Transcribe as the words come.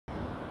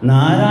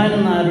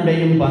നാരായണൻ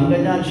നായരുടെയും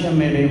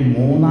പങ്കജാക്ഷമ്മയുടെയും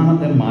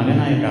മൂന്നാമത്തെ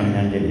മകനായിട്ടാണ്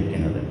ഞാൻ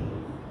ജനിക്കുന്നത്.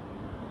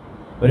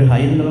 ഒരു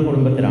ഹൈന്ദവ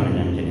കുടുംബത്തിലാണ്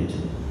ഞാൻ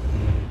ജനിച്ചത്.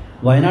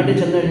 വയനാട്ടിൽ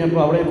ചെന്ന്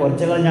കഴിഞ്ഞപ്പോൾ അവിടെ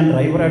കുറച്ചു കാലം ഞാൻ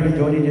ഡ്രൈവറായിട്ട്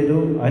ജോലി ചെയ്തു.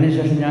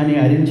 അതിനുശേഷം ഞാൻ ഈ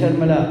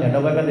അരിഞ്ചർമല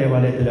ഇടവക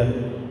ദേവാലയത്തിൽ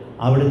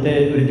അവിടുത്തെ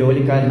ഒരു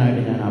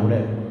ജോലിക്കാരനായിട്ട് ഞാൻ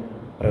അവിടെ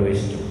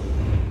പ്രവേശിച്ചു.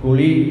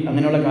 കുളി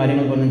അങ്ങനെയുള്ള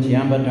കാര്യങ്ങൾക്കൊന്നും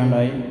ചെയ്യാൻ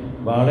പറ്റാണ്ടായി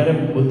വളരെ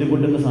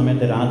ബുദ്ധിമുട്ടുന്ന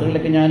സമയത്ത്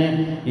രാത്രിയിലൊക്കെ ഞാൻ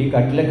ഈ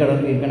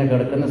ഇങ്ങനെ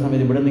കിടക്കുന്ന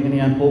സമയത്ത് ഇവിടെ നിന്ന് ഇങ്ങനെ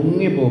ഞാൻ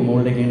പൊങ്ങിപ്പോകും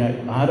മുകളിലേക്ക്. ഇങ്ങനെ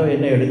ആരോ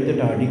എന്നെ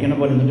എടുത്തിട്ട് അടിക്കണ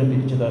പോലെ എന്നിട്ട്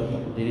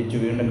തിരിച്ച്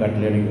വീണ്ടും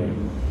കട്ടിലേക്ക് വരും.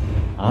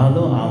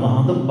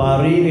 അത്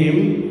പറയുകയും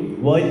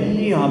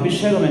വലിയ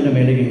അഭിഷേകം എൻ്റെ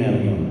മേലേക്ക് ഇങ്ങനെ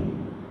ഇറങ്ങി വന്നു.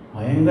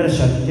 ഭയങ്കര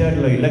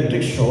ശക്തിയായിട്ടുള്ള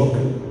ഇലക്ട്രിക്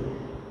ഷോക്ക്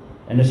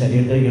എൻ്റെ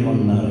ശരീരത്തിലേക്ക്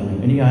വന്ന് ഇറങ്ങി.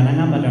 എനിക്ക്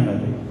അനങ്ങാൻ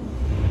പറ്റാണ്ടായി.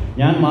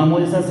 ഞാൻ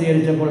മാമോദിസ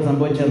സ്വീകരിച്ചപ്പോൾ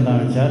സംഭവിച്ചത്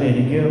എന്താണെന്ന് വെച്ചാൽ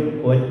എനിക്ക്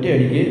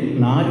ഒറ്റയടിക്ക്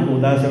 4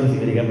 കൂദാശകൾ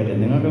സ്വീകരിക്കാൻ പറ്റും.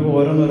 നിങ്ങൾക്കൊക്കെ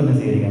ഓരോന്നോരോന്ന്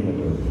സ്വീകരിക്കാൻ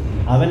പറ്റുള്ളൂ.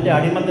 അവൻ്റെ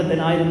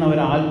അടിമത്തത്തിനായിരുന്ന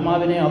ഒരു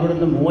ആത്മാവിനെ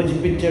അവിടുന്ന്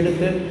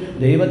മോചിപ്പിച്ചെടുത്ത്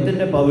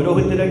ദൈവത്തിൻ്റെ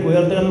പൗരോഹിത്യത്തിലേക്ക്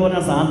ഉയർത്തുക എന്ന്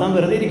പറഞ്ഞാൽ സാത്താൻ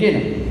വെറുതെ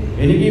ഇരിക്കുകയാണ്.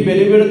 എനിക്ക് ഈ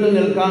ബലിപീഠത്തിൽ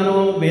നിൽക്കാനോ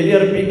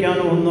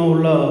ബലിയർപ്പിക്കാനോ ഒന്നും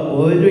ഉള്ള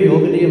ഒരു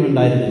യോഗ്യതയും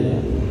ഉണ്ടായിരുന്നില്ല.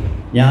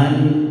 ഞാൻ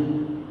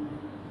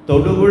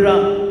തൊടുപുഴ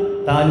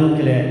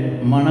താലൂക്കിലെ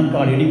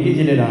മണക്കാട്, ഇടുക്കി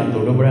ജില്ലയിലാണ്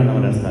തൊടുപുഴ എന്ന്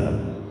പറയുന്ന സ്ഥലം.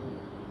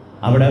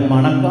 അവിടെ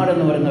മണക്കാട്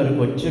എന്ന് പറയുന്ന ഒരു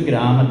കൊച്ചു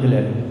ഗ്രാമത്തിൽ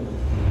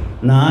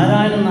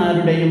നാരായണൻ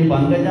നായരുടെയും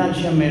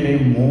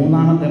പങ്കജാക്ഷമ്മയുടെയും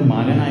മൂന്നാമത്തെ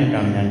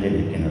മകനായിട്ടാണ് ഞാൻ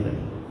ജനിക്കുന്നത്.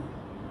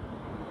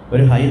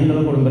 ഒരു ഹൈന്ദവ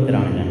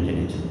കുടുംബത്തിലാണ് ഞാൻ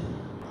ജനിച്ചത്.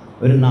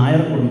 ഒരു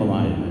നായർ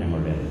കുടുംബമായിരുന്നു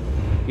ഞങ്ങളുടെ.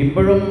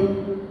 ഇപ്പോഴും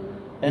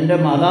എൻ്റെ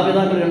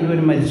മാതാപിതാക്കൾ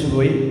രണ്ടുപേരും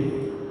മരിച്ചുപോയി.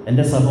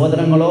 എൻ്റെ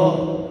സഹോദരങ്ങളോ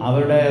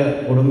അവരുടെ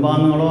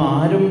കുടുംബാംഗങ്ങളോ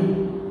ആരും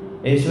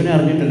യേശുവിനെ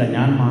അറിഞ്ഞിട്ടില്ല.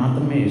 ഞാൻ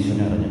മാത്രമേ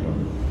യേശുവിനെ അറിഞ്ഞിട്ടുള്ളൂ.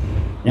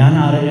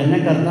 എന്നെ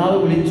കർത്താവ്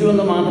വിളിച്ചു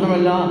എന്ന്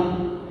മാത്രമല്ല,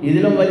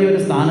 ഇതിലും വലിയൊരു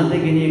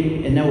സ്ഥാനത്തേക്ക് ഇനി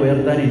എന്നെ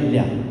ഉയർത്താനില്ല.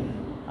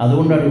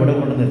 അതുകൊണ്ടാണ് ഇവിടെ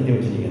കൊണ്ട് നിർത്തി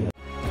വച്ചിരിക്കുന്നത്.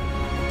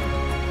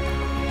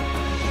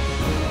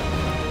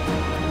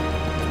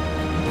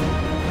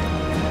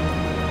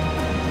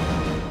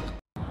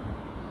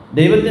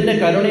 ദൈവത്തിൻ്റെ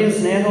കരുണയും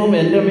സ്നേഹവും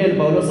എൻ്റെ മേൽ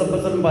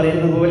പൗലോസപ്പോസ്തലൻ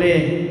പറയുന്നത് പോലെ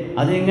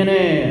അതിങ്ങനെ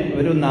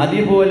ഒരു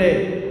നദി പോലെ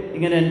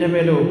ഇങ്ങനെ എൻ്റെ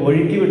മേൽ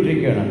ഒഴുക്കി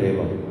വിട്ടിരിക്കുകയാണ്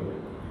ദൈവം.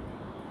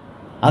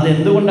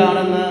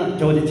 അതെന്തുകൊണ്ടാണെന്ന്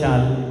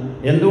ചോദിച്ചാൽ,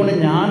 എന്തുകൊണ്ട്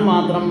ഞാൻ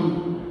മാത്രം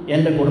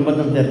എൻ്റെ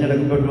കുടുംബത്തിൽ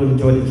തിരഞ്ഞെടുക്കപ്പെട്ടു എന്ന്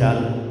ചോദിച്ചാൽ,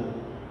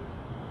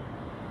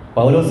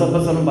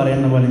 പൗലോസപ്പോസ്തലൻ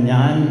പറയുന്ന പോലെ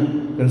ഞാൻ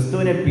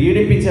ക്രിസ്തുവിനെ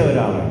പീഡിപ്പിച്ച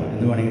ഒരാളാണ്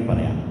എന്ന് വേണമെങ്കിൽ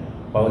പറയാം.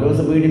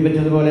 പൗലോസ്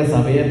പീഡിപ്പിച്ചതുപോലെ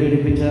സഭയെ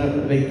പീഡിപ്പിച്ച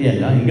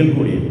വ്യക്തിയല്ല എങ്കിൽ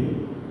കൂടിയും.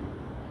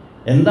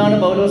 എന്താണ്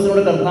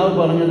പൗലോസിനോട് കർത്താവ്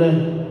പറഞ്ഞത്?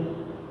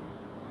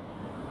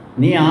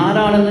 നീ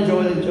ആരാണെന്ന്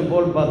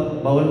ചോദിച്ചപ്പോൾ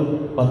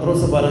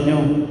പത്രോസ് പറഞ്ഞു,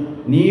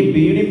 നീ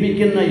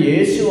പീഡിപ്പിക്കുന്ന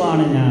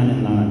യേശുവാണ് ഞാൻ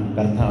എന്നാണ്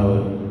കർത്താവ്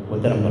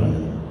ഉത്തരം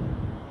പറഞ്ഞത്.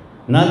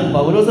 എന്നാൽ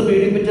പൗലോസ്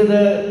പീഡിപ്പിച്ചത്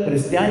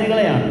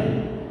ക്രിസ്ത്യാനികളെയാണ്.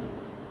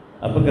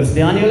 അപ്പോൾ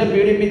ക്രിസ്ത്യാനികളെ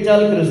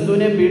പീഡിപ്പിച്ചാൽ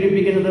ക്രിസ്തുവിനെ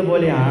പീഡിപ്പിക്കുന്നത്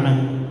പോലെയാണ്.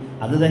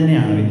 അത്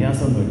തന്നെയാണ്,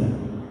 വ്യത്യാസമൊന്നുമില്ല.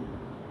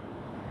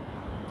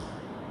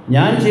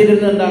 ഞാൻ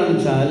ചെയ്തിരുന്നത് എന്താണെന്ന്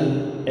വെച്ചാൽ,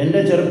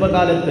 എൻ്റെ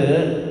ചെറുപ്പകാലത്ത്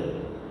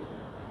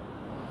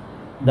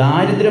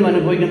ദാരിദ്ര്യം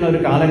അനുഭവിക്കുന്ന ഒരു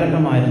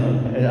കാലഘട്ടമായിരുന്നു.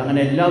 അങ്ങനെ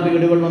എല്ലാ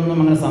വീടുകളിലൊന്നും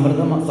അങ്ങനെ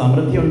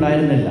സമൃദ്ധി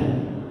ഉണ്ടായിരുന്നില്ല.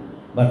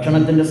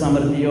 ഭക്ഷണത്തിൻ്റെ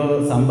സമൃദ്ധിയോ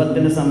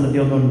സമ്പത്തിൻ്റെ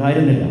സമൃദ്ധിയോ ഒന്നും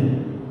ഉണ്ടായിരുന്നില്ല.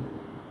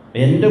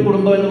 എൻ്റെ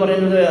കുടുംബം എന്ന്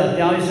പറയുന്നത്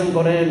അത്യാവശ്യം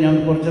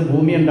കുറച്ച്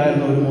ഭൂമി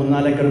ഉണ്ടായിരുന്നു. ഒരു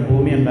 3-4 ഏക്കർ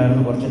ഭൂമി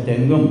ഉണ്ടായിരുന്നു. കുറച്ച്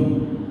തെങ്ങും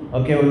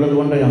ഒക്കെ ഉള്ളത്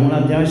കൊണ്ട് നമ്മൾ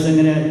അത്യാവശ്യം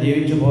ഇങ്ങനെ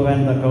ജീവിച്ചു പോകാൻ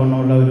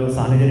തക്കവണ്ണമുള്ള ഒരു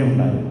സാഹചര്യം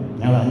ഉണ്ടായിരുന്നു.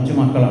 ഞങ്ങൾ 5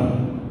 മക്കളാണ്.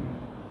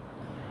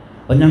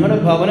 അപ്പം ഞങ്ങളുടെ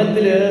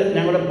ഭവനത്തിൽ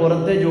ഞങ്ങളുടെ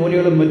പുറത്തെ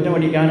ജോലികളും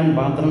മുറ്റമടിക്കാനും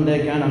പാത്രം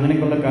തേക്കാൻ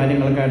അങ്ങനെയൊക്കെയുള്ള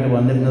കാര്യങ്ങളൊക്കെ ആയിട്ട്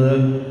വന്നിരുന്നത്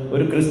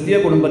ഒരു ക്രിസ്തീയ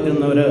കുടുംബത്തിൽ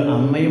നിന്ന് ഒരു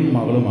അമ്മയും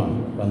മകളുമാണ്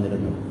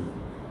വന്നിരുന്നത്.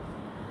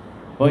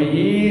 അപ്പോൾ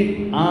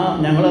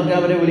ഞങ്ങളൊക്കെ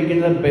അവരെ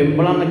വിളിക്കുന്നത്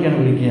പെമ്പിള എന്നൊക്കെയാണ്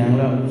വിളിക്കുക.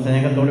 ഞങ്ങൾ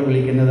സ്നേഹത്തോടെ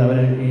വിളിക്കുന്നത്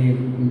അവരെ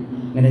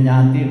ഇങ്ങനെ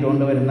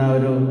ഞാത്തിയിട്ടുകൊണ്ട് വരുന്ന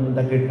ഒരു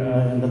ഇതൊക്കെ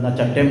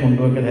ചട്ടയും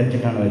മുണ്ടുമൊക്കെ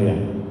ധരിച്ചിട്ടാണ് വരിക.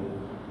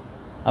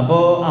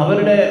 അപ്പോൾ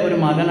അവരുടെ ഒരു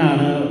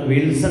മകനാണ്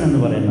വിൽസൺ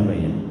എന്ന് പറയുന്ന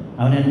പയ്യൻ.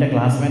 അവൻ എൻ്റെ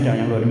ക്ലാസ്മേറ്റാണ്.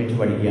 ഞങ്ങൾ ഒരുമിച്ച്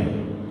പഠിക്കുകയാണ്.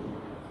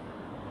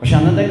 പക്ഷെ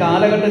അന്നത്തെ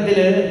കാലഘട്ടത്തിൽ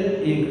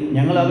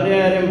ഞങ്ങൾ അവരെ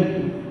ആരും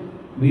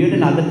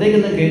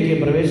വീടിനകത്തേക്കൊന്നും കയറ്റി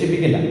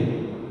പ്രവേശിപ്പിക്കില്ല.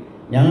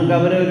 ഞങ്ങൾക്ക്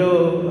അവരെ ഒരു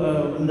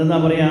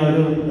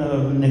ഒരു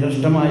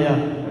നികൃഷ്ടമായ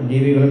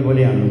ജീവികളെ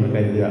പോലെയാണ് നമ്മൾ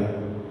കരുതുക.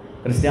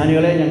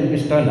 ക്രിസ്ത്യാനികളെ ഞങ്ങൾക്ക്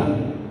ഇഷ്ടമല്ല.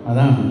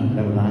 അതാണ്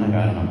എൻ്റെ പ്രധാന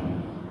കാരണം.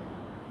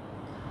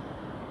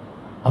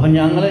 അപ്പം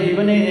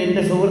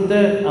എൻ്റെ സുഹൃത്ത്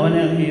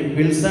ഈ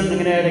വിൽസൺ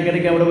ഇങ്ങനെ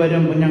ഇടയ്ക്കിടയ്ക്ക് അവിടെ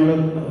വരും. ഞങ്ങൾ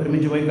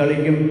ഒരുമിച്ച് പോയി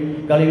കളിക്കും.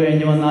 കളി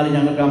കഴിഞ്ഞ് വന്നാൽ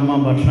ഞങ്ങൾക്ക്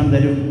അമ്മ ഭക്ഷണം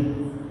തരും.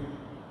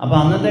 അപ്പോൾ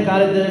അന്നത്തെ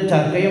കാലത്ത്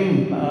ചക്കയും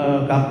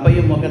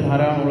കപ്പയും ഒക്കെ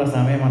ധാരാളമുള്ള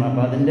സമയമാണ്.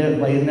 അപ്പോൾ അതിൻ്റെ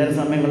വൈകുന്നേര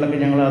സമയങ്ങളിലൊക്കെ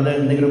അത്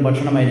എന്തെങ്കിലും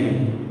ഭക്ഷണമായിരിക്കും.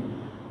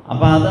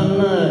 അപ്പോൾ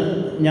അതൊന്ന്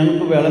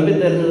ഞങ്ങൾക്ക് വിളമ്പി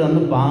തരുന്നത്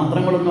അന്ന്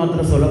പാത്രങ്ങളൊന്നും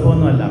അത്ര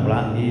സുലഭമൊന്നുമല്ല.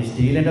 ഈ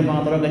സ്റ്റീലിൻ്റെ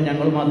പാത്രമൊക്കെ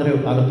ഞങ്ങൾ മാത്രമേ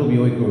അകത്ത്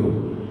ഉപയോഗിക്കുകയുള്ളൂ.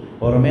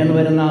 പുറമേ നിന്ന്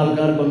വരുന്ന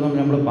ആൾക്കാർക്കൊന്നും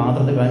നമ്മൾ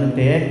പാത്രത്തിൽ അതിന്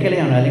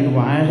തേക്കലയാണ് അല്ലെങ്കിൽ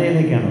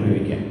വാഴയിലേക്കാണ്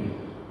ഉപയോഗിക്കുക.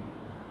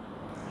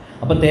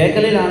 അപ്പോൾ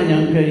തേക്കലയിലാണ്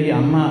ഞങ്ങൾക്ക് ഈ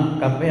അമ്മ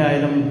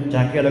കപ്പയായാലും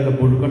ചക്കയിലൊക്കെ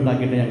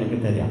പുഴുക്കുണ്ടാക്കിയിട്ട് ഞങ്ങൾക്ക്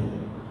തരാം.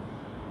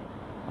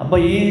 അപ്പോൾ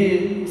ഈ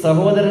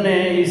സഹോദരനെ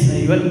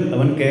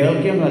അവൻ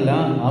കേൾക്കുകയൊന്നുമല്ല.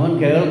 അവൻ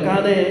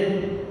കേൾക്കാതെ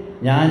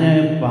ഞാൻ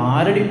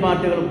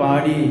പാരടിപ്പാട്ടുകൾ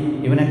പാടി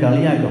ഇവനെ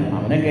കളിയാക്കും.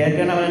 അവനെ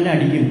കേൾക്കണം, അവൻ എന്നെ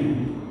അടിക്കും.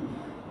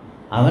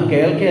 അവൻ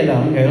കേൾക്കുകയല്ല,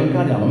 അവൻ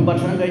കേൾക്കാതെ അവൻ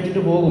ഭക്ഷണം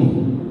കഴിച്ചിട്ട് പോകും.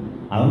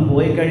 അവൻ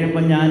പോയി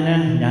കഴിയുമ്പോൾ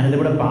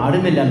ഞാനിതിവിടെ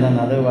പാടുന്നില്ല. എന്താണ്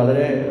അത്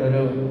വളരെ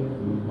ഒരു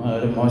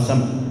മോശം.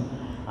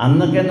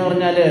 അന്നൊക്കെ എന്ന്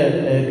പറഞ്ഞാൽ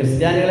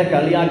ക്രിസ്ത്യാനികളെ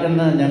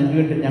കളിയാക്കുന്ന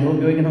ഞങ്ങൾ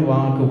ഉപയോഗിക്കുന്ന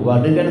വാക്ക്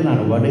വടുകൻ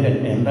എന്നാണ്. വടുകൻ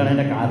എന്താണ്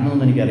അതിൻ്റെ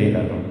കാരണമെന്ന് എനിക്കറിയില്ല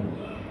കേട്ടോ.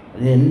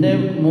 എൻ്റെ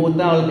മൂത്ത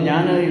ആൾക്ക്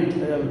ഞാൻ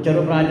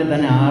ചെറുപ്രായത്തിൽ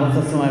തന്നെ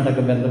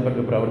RSSുമായിട്ടൊക്കെ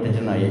ബന്ധപ്പെട്ട്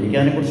പ്രവർത്തിച്ചെന്നായി.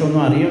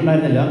 എനിക്കതിനെക്കുറിച്ചൊന്നും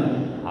അറിയുണ്ടായിരുന്നില്ല.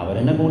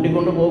 അവരെന്നെ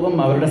കൂട്ടിക്കൊണ്ട് പോകും.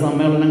 അവരുടെ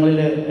സമ്മേളനങ്ങളിൽ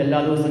എല്ലാ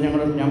ദിവസവും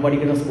ഞാൻ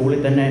പഠിക്കുന്ന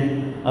സ്കൂളിൽ തന്നെ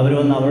അവർ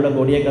വന്ന് അവരുടെ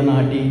കൊടിയൊക്കെ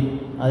നാട്ടി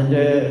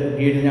അതിൻ്റെ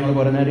കീഴിൽ ഞങ്ങൾ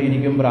കുറേ നേരം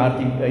ഇരിക്കും,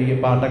 ഈ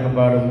പാട്ടൊക്കെ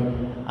പാടും.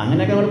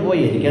 അങ്ങനെയൊക്കെ അങ്ങോട്ട്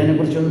പോയി.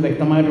 എനിക്കതിനെക്കുറിച്ചൊന്നും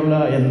വ്യക്തമായിട്ടുള്ള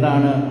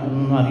എന്താണ്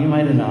ഒന്നും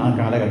അറിയുമായിരുന്നില്ല ആ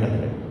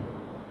കാലഘട്ടത്തിൽ.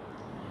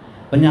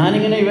 അപ്പം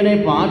ഞാനിങ്ങനെ ഇവനെ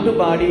പാട്ട്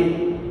പാടി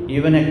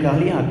ഇവനെ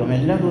കളിയാക്കും.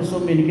 എല്ലാ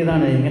ദിവസവും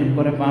എനിക്കിതാണ് ഇങ്ങനെ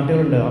കുറേ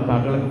പാട്ടുകളുണ്ട്. ആ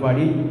പാട്ടുകളൊക്കെ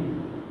പാടി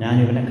ഞാൻ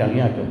ഇവനെ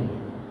കളിയാക്കും.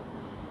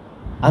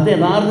 അത്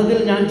യഥാർത്ഥത്തിൽ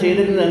ഞാൻ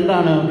ചെയ്തിരുന്നത്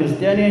എന്താണ്?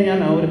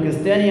 ഒരു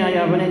ക്രിസ്ത്യാനിയായ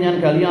അവനെ ഞാൻ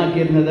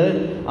കളിയാക്കിയിരുന്നത്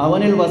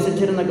അവനിൽ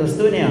വസിച്ചിരുന്ന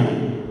ക്രിസ്തുവിനെയാണ്.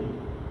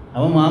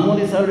 അവൻ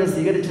മാമോദീസാവിനെ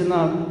സ്വീകരിച്ചിരുന്ന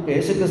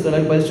യേശുക്രിസ്തു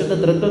പരിശുദ്ധ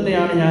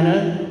തൃത്വത്തെയാണ് ഞാൻ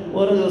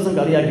ഓരോ ദിവസം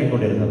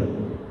കളിയാക്കിക്കൊണ്ടിരുന്നത്.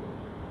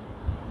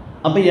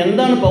 അപ്പം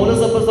എന്താണ്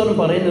പൗലോസ് അപ്പോസ്തലൻ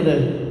പറയുന്നത്?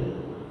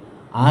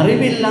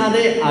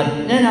 അറിവില്ലാതെ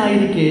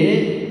അജ്ഞനായിരിക്കെ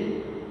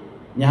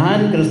ഞാൻ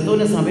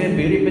ക്രിസ്തുവിനെ സഭയെ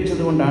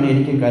പീഡിപ്പിച്ചത് കൊണ്ടാണ്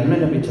എനിക്ക് കരുണ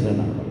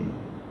ലഭിച്ചതെന്നാണ് പറയുന്നത്.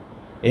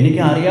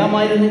 എനിക്ക്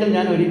അറിയാമായിരുന്നെങ്കിൽ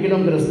ഞാൻ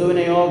ഒരിക്കലും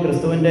ക്രിസ്തുവിനെയോ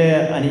ക്രിസ്തുവിൻ്റെ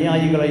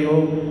അനുയായികളെയോ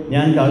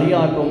ഞാൻ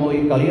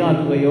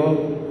കളിയാക്കുകയോ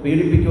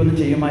പീഡിപ്പിക്കുകയൊന്നും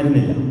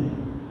ചെയ്യുമായിരുന്നില്ല.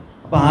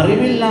 അപ്പം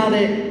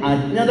അറിവില്ലാതെ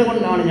അജ്ഞത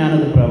കൊണ്ടാണ്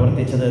ഞാനത്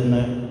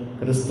പ്രവർത്തിച്ചതെന്ന്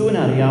ക്രിസ്തുവിനെ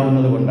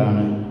അറിയാവുന്നത്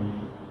കൊണ്ടാണ്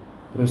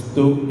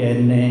ക്രിസ്തു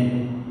എന്നെ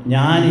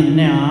ഞാൻ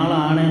ഇന്ന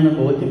ആളാണ് എന്ന്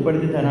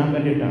ബോധ്യപ്പെടുത്തി തരാൻ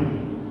വേണ്ടിയിട്ടാണ്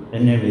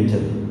എന്നെ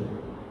വിളിച്ചത്.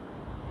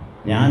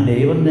 ഞാൻ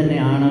ദൈവം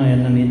തന്നെയാണ്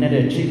എന്ന് നിന്നെ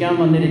രക്ഷിക്കാൻ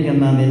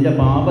വന്നിരിക്കുന്ന, നിൻ്റെ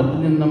പാപത്തിൽ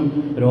നിന്നും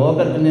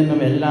രോഗത്തിൽ നിന്നും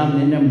എല്ലാം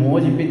നിന്നെ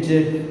മോചിപ്പിച്ച്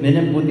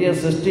നിന്നെ പുതിയ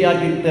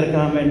സൃഷ്ടിയാക്കി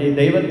തീർക്കാൻ വേണ്ടി,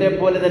 ദൈവത്തെ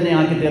പോലെ തന്നെ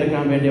ആക്കി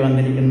തീർക്കാൻ വേണ്ടി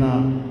വന്നിരിക്കുന്ന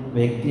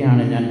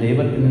വ്യക്തിയാണ് ഞാൻ.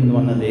 ദൈവത്തിൽ നിന്ന്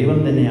വന്ന ദൈവം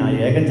തന്നെയായ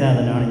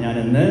ഏകജാതനാണ്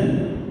ഞാനെന്ന്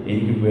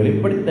എനിക്ക്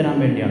വെളിപ്പെടുത്തി തരാൻ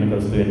വേണ്ടിയാണ്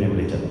ക്രിസ്തു എന്നെ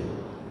വിളിച്ചത്.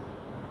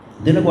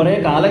 ഇതിന് കുറേ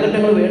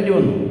കാലഘട്ടങ്ങൾ വേണ്ടി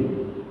വന്നു.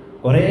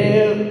 കുറേ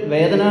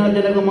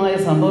വേദനാജനകമായ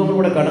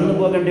സംഭവങ്ങളിലൂടെ കടന്നു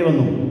പോകേണ്ടി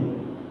വന്നു.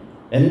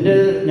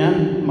 ഞാൻ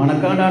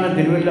മണക്കാടാണ്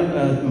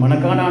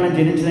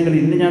ജനിച്ചതെങ്കിൽ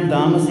ഇന്ന് ഞാൻ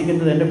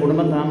താമസിക്കുന്നത്, എൻ്റെ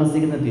കുടുംബം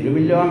താമസിക്കുന്നത്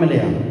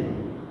തിരുവില്ലാമലയാണ്.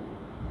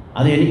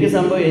 അത്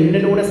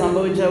എന്നിലൂടെ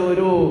സംഭവിച്ച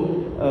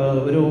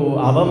ഒരു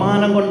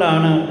അപമാനം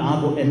കൊണ്ടാണ്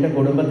എൻ്റെ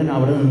കുടുംബത്തിന്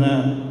അവിടെ നിന്ന്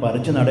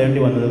പറിച്ചു നടേണ്ടി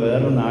വന്നത്,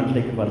 വേറൊരു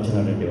നാട്ടിലേക്ക് പറിച്ചു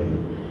നടേണ്ടി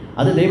വന്നത്.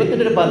 അത്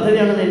ദൈവത്തിൻ്റെ ഒരു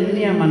പദ്ധതിയാണെന്ന്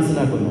എന്നെ ഞാൻ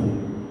മനസ്സിലാക്കുന്നു.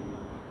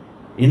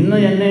 ഇന്ന്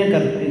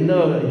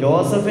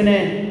ജോസഫിനെ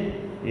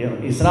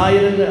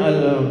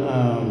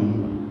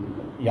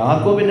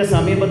യാക്കോബിൻ്റെ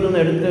സമീപത്തു നിന്ന്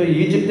എടുത്ത്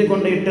ഈജിപ്തിൽ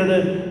കൊണ്ടിട്ടത്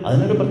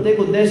അതിനൊരു പ്രത്യേക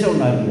ഉദ്ദേശം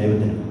ഉണ്ടായിരുന്നു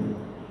ദൈവത്തിന്.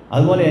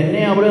 അതുപോലെ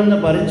എന്നെ അവിടെ നിന്ന്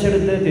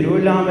പറിച്ചെടുത്ത്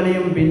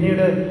തിരുവില്ലാമലയും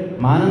പിന്നീട്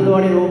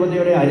മാനന്തവാടി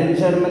രൂപതയുടെ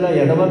അരിഞ്ചർമല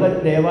ഇടവക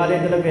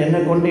ദേവാലയത്തിലൊക്കെ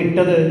എന്നെ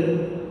കൊണ്ടിട്ടത്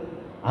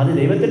അത്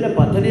ദൈവത്തിൻ്റെ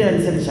പദ്ധതി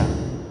അനുസരിച്ചാണ്.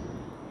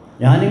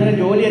 ഞാനിങ്ങനെ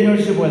ജോലി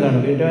അന്വേഷിച്ച് പോയതാണ്.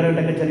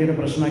 വീട്ടുകാരായിട്ടൊക്കെ ചെറിയൊരു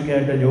പ്രശ്നമൊക്കെ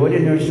ആയിട്ട് ജോലി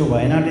അന്വേഷിച്ച്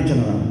വയനാട്ടിൽ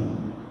ചെന്നതാണ്.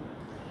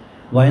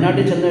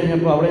 വയനാട്ടിൽ ചെന്ന്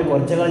കഴിഞ്ഞപ്പോൾ അവിടെ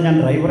കുറച്ചു കാലം ഞാൻ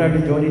ഡ്രൈവറായിട്ട്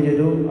ജോലി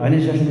ചെയ്തു.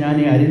 അതിനുശേഷം ഞാൻ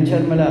ഈ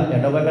അരിഞ്ചർമല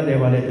ഇടവക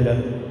ദേവാലയത്തിൽ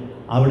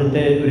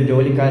അവിടുത്തെ ഒരു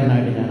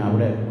ജോലിക്കാരനായിട്ട് ഞാൻ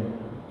അവിടെ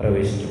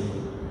പ്രവേശിച്ചു.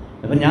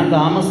 അപ്പം ഞാൻ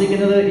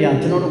താമസിക്കുന്നത് ഈ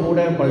അച്ഛനോട്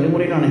കൂടെ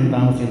പള്ളിമുറിയിലാണ് ഞാൻ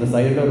താമസിക്കുന്നത്.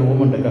 സൈഡിൽ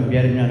റൂമുണ്ട്,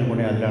 കമ്പ്യാരും ഞാനും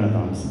കൂടെ അതിലാണ്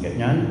താമസിക്കുക.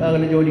 ഞാൻ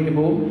പകൽ ജോലിക്ക്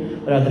പോകും,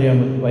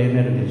 രാത്രിയാകുമ്പോൾ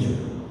വൈകുന്നേരം തിരിച്ചു.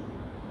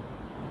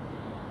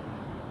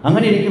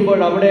 അങ്ങനെ ഇരിക്കുമ്പോൾ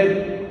അവിടെ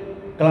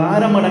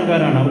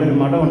ക്ലാരമഠംകാരാണ്, അവിടെ ഒരു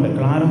മഠമുണ്ട്,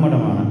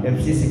 ക്ലാരമഠമാണ്,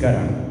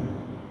 FCCക്കാരാണ്.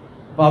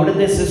 അപ്പോൾ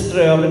അവിടുത്തെ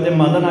അവിടുത്തെ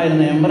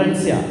മദനായിരുന്ന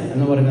എമറൻസ്യ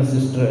എന്ന് പറയുന്ന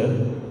സിസ്റ്റർ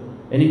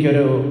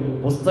എനിക്കൊരു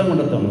പുസ്തകം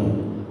കൊണ്ട് തന്നു.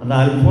 അത്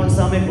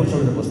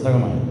അൽഫോൻസാമയെക്കുറിച്ചുള്ളൊരു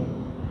പുസ്തകമാണ്.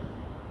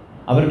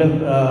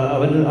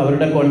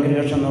 അവരുടെ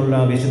കോൺഗ്രിഗേഷൻ എന്നുള്ള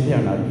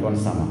വിശുദ്ധയാണ്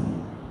അൽഫോൻസാമ.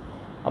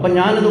 അപ്പം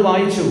ഞാനത്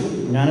വായിച്ചു.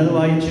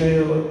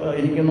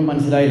 എനിക്കൊന്നും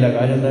മനസ്സിലായില്ല.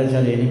 കാര്യം എന്താ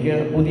വെച്ചാൽ എനിക്ക്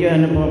പുതിയ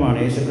അനുഭവമാണ്.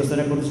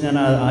 യേശുക്രിസ്തുവിനെ കുറിച്ച് ഞാൻ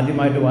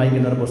ആദ്യമായിട്ട്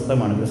വായിക്കുന്ന ഒരു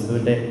പുസ്തകമാണ്.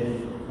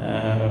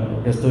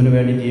 ക്രിസ്തുവിന്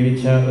വേണ്ടി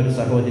ജീവിച്ച ഒരു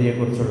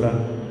സഹോദരിയെക്കുറിച്ചുള്ള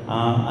ആ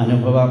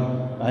അനുഭവം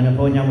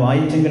ഞാൻ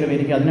വായിച്ചെങ്കിലും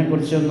എനിക്ക്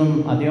അതിനെക്കുറിച്ചൊന്നും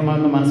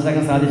അധികമായൊന്നും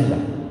മനസ്സിലാക്കാൻ സാധിച്ചില്ല.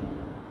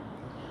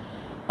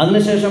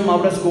 അതിനുശേഷം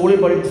അവിടെ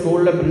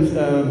സ്കൂളിലെ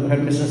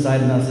ഹെഡ് മിസ്ട്രസ്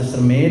ആയിരുന്ന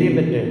സിസ്റ്റർ മേരി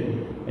ബെറ്റ്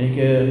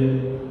എനിക്ക്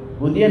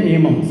പുതിയ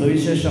നിയമം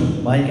സുവിശേഷം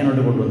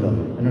വായിക്കാനോട്ട്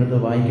കൊണ്ടുവന്നു. എന്നടുത്ത്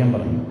വായിക്കാൻ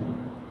പറഞ്ഞു.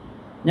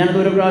 ഞാനത്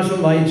ഒരു പ്രാവശ്യം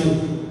വായിച്ചു.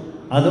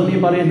 അതും ഈ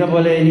പറയുന്ന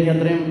പോലെ എനിക്ക്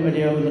അത്രയും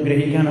വലിയ ഒന്ന്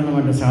ഗ്രഹിക്കാനൊന്നും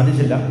വേണ്ടി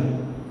സാധിച്ചില്ല.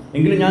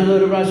 എങ്കിലും ഞാനത്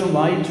ഒരു പ്രാവശ്യം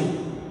വായിച്ചു.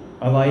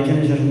 ആ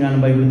വായിച്ചതിന് ശേഷം ഞാൻ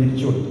ബൈബിൾ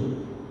തിരിച്ചു കൊടുത്തു.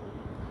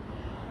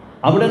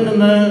 അവിടെ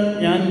നിന്ന്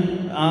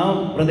ആ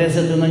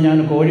പ്രദേശത്ത് നിന്ന് ഞാൻ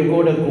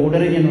കോഴിക്കോട്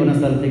കൂടരഞ്ഞി എന്ന് പറഞ്ഞ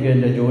സ്ഥലത്തേക്ക്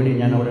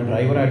ഞാൻ അവിടെ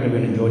ഡ്രൈവറായിട്ട്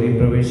വീണ്ടും ജോലിയിൽ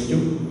പ്രവേശിച്ചു.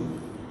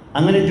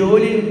 അങ്ങനെ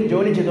ജോലി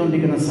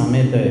ചെയ്തുകൊണ്ടിരിക്കുന്ന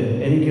സമയത്ത്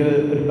എനിക്ക്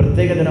ഒരു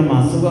പ്രത്യേകതരം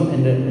അസുഖം,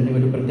 എൻ്റെ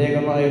ഒരു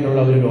പ്രത്യേകമായിട്ടുള്ള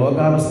ഒരു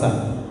രോഗാവസ്ഥ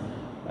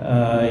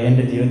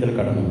എൻ്റെ ജീവിതത്തിൽ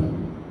കടന്നു.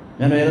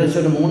 ഞാൻ ഏകദേശം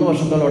ഒരു 3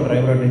 വർഷത്തോളം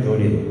ഡ്രൈവറായിട്ട്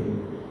ജോലി ചെയ്തു.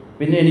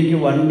 പിന്നെ എനിക്ക്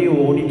വണ്ടി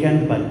ഓടിക്കാൻ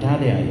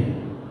പറ്റാതെയായി.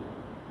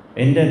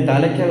 എൻ്റെ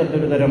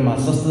തലയ്ക്കകത്തൊരു തരം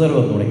അസ്വസ്ഥതകൾ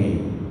വന്നു തുടങ്ങി.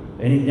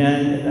 ഞാൻ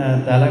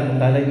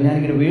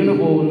ഞാനിങ്ങനെ വീണു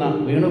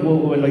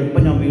പോകുമല്ലോ,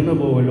 ഇപ്പം ഞാൻ വീണു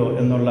പോകുമല്ലോ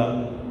എന്നുള്ള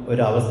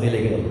ഒരു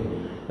അവസ്ഥയിലേക്ക് വന്നു.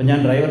 അപ്പം ഞാൻ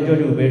ഡ്രൈവർ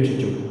ജോലി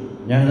ഉപേക്ഷിച്ചു.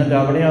 ഞാൻ എന്നിട്ട്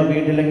അവിടെ ആ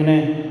വീട്ടിലിങ്ങനെ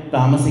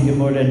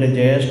താമസിക്കുമ്പോൾ എൻ്റെ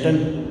ജ്യേഷ്ഠൻ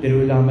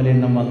തിരുവില്ലാമലയിൽ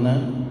നിന്നും വന്ന്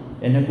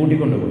എന്നെ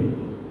കൂട്ടിക്കൊണ്ടുപോയി.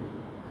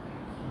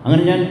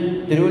 അങ്ങനെ ഞാൻ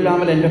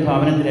തിരുവില്ലാമല എൻ്റെ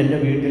ഭവനത്തിൽ, എൻ്റെ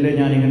വീട്ടിൽ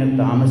ഞാനിങ്ങനെ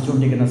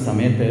താമസിച്ചുകൊണ്ടിരിക്കുന്ന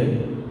സമയത്ത്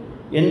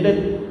എൻ്റെ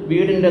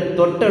വീടിൻ്റെ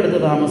തൊട്ടടുത്ത്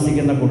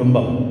താമസിക്കുന്ന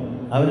കുടുംബം,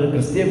 അവരൊരു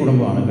ക്രിസ്തീയ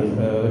കുടുംബമാണ്,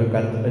 ഒരു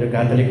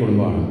കാത്തലിക്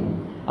കുടുംബമാണ്.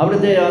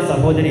 അവിടുത്തെ ആ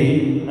സഹോദരി,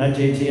 ആ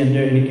ചേച്ചി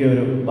എനിക്ക്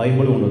ഒരു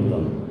ബൈബിൾ കൊണ്ടുവന്ന്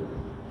തന്നു.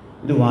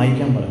 ഇത്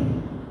വായിക്കാൻ പറഞ്ഞു.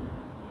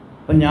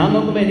 അപ്പം ഞാൻ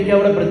നോക്കുമ്പോൾ എനിക്ക്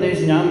അവിടെ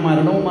പ്രത്യേകിച്ച് ഞാൻ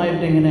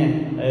മരണവുമായിട്ട് ഇങ്ങനെ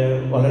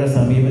വളരെ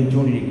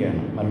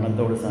സമീപിച്ചുകൊണ്ടിരിക്കുകയാണ്.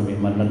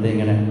 മരണത്തെ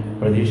ഇങ്ങനെ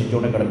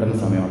പ്രതീക്ഷിച്ചുകൊണ്ട് കിടക്കുന്ന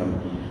സമയമാണ്.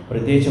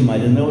 പ്രത്യേകിച്ച്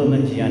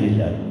മരുന്നുകളൊന്നും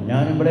ചെയ്യാനില്ല.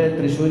 ഞാനിവിടെ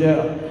തൃശ്ശൂർ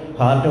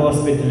ഹാർട്ട്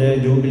ഹോസ്പിറ്റൽ,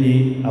 ജൂബിലി,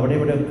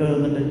 ഇവിടെയൊക്കെ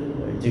വന്നിട്ട്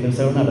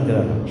ചികിത്സകൾ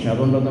നടത്തിയതാണ്. പക്ഷെ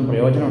അതുകൊണ്ടൊന്നും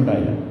പ്രയോജനം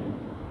ഉണ്ടായില്ല.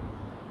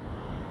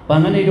 അപ്പം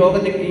അങ്ങനെ ഈ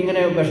രോഗത്തിൽ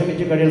ഇങ്ങനെ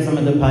വിഷമിച്ച് കഴിയുന്ന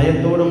സമയത്ത്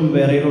ഭയത്തോടും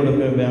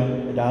വിറയലോടൊക്കെ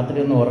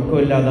രാത്രിയൊന്നും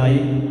ഉറക്കമില്ലാതായി,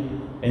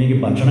 എനിക്ക്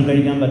ഭക്ഷണം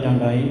കഴിക്കാൻ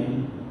പറ്റാണ്ടായി,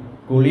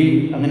 കുളി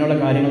അങ്ങനെയുള്ള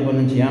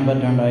കാര്യങ്ങൾക്കൊന്നും ചെയ്യാൻ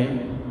പറ്റാണ്ടായി,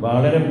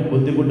 വളരെ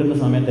ബുദ്ധിമുട്ടുന്ന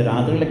സമയത്ത്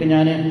രാത്രിയിലൊക്കെ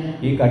ഞാൻ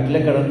ഈ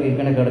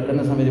ഇങ്ങനെ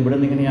കിടക്കുന്ന സമയത്ത് ഇവിടെ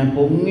നിന്ന് ഇങ്ങനെ ഞാൻ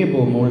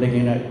പൊങ്ങിപ്പോകും മുകളിലേക്ക്.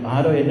 ഇങ്ങനെ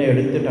ആരോ എന്നെ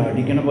എടുത്തിട്ട്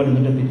അടിക്കണ പോലെ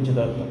എന്നിട്ട്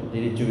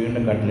തിരിച്ച്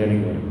വീണ്ടും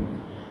കട്ടിലേക്ക് വരും.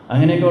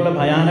 അങ്ങനെയൊക്കെയുള്ള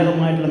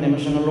ഭയാനകമായിട്ടുള്ള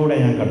നിമിഷങ്ങളിലൂടെ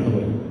ഞാൻ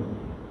കടന്നുപോയി.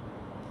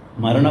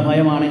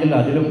 മരണഭയമാണെങ്കിൽ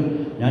അതിലും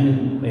ഞാൻ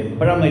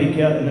എപ്പോഴാണ്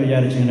മരിക്കുക എന്ന്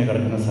വിചാരിച്ചിങ്ങനെ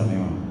കിടക്കുന്ന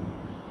സമയമാണ്.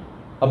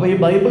 അപ്പോൾ ഈ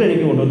ബൈബിൾ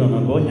എനിക്ക് കൊണ്ടുവന്ന്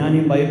തന്നപ്പോൾ ഞാൻ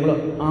ഈ ബൈബിൾ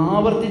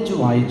ആവർത്തിച്ച്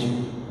വായിച്ചു.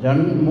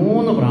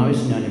 3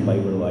 പ്രാവശ്യം ഞാൻ ഈ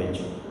ബൈബിൾ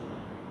വായിച്ചു.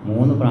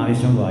 3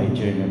 പ്രാവശ്യം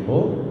വായിച്ചു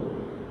കഴിഞ്ഞപ്പോൾ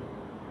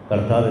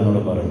കർത്താവ്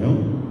എന്നോട് പറഞ്ഞു,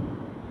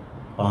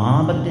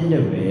 പാപത്തിൻ്റെ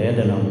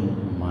വേതനം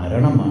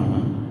മരണമാണ്,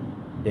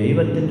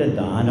 ദൈവത്തിൻ്റെ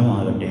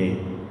ദാനമാകട്ടെ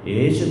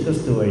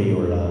യേശുക്രിസ്തു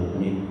വഴിയുള്ള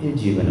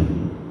നിത്യജീവനം.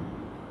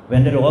 അപ്പം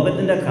എൻ്റെ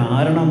രോഗത്തിൻ്റെ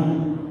കാരണം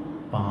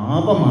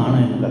പാപമാണ്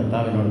എന്ന്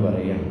കർത്താവിനോട്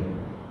പറയുകയാണ്.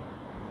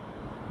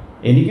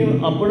 എനിക്ക്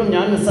അപ്പോഴും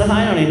ഞാൻ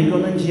നിസ്സഹായമാണ്,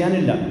 എനിക്കൊന്നും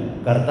ചെയ്യാനില്ല.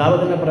 കർത്താവ്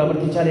തന്നെ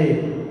പ്രവർത്തിച്ചാലേ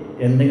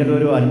എന്തെങ്കിലും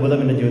ഒരു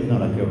അത്ഭുതം എൻ്റെ ജീവിതത്തിൽ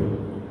നടക്കുകയുള്ളൂ.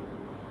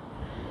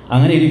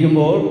 അങ്ങനെ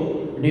ഇരിക്കുമ്പോൾ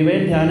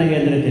ഡിവൈൻ ധ്യാന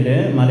കേന്ദ്രത്തിൽ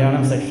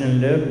മലയാളം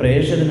സെക്ഷനിൽ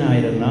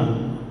പ്രേക്ഷിതനായിരുന്ന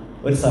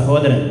ഒരു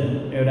സഹോദരൻ,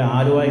 ഇവിടെ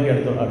ആലുവായ്ക്ക്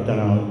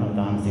അടുത്താണ്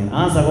താമസിക്കുന്നത്.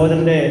 ആ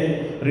സഹോദരൻ്റെ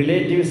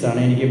റിലേറ്റീവ്സാണ്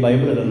എനിക്ക്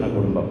ബൈബിൾ തന്ന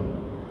കുടുംബം.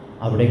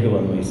 അവിടേക്ക്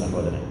വന്നു ഈ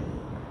സഹോദരൻ.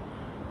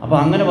 അപ്പോൾ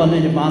അങ്ങനെ വന്നു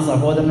കഴിഞ്ഞപ്പോൾ ആ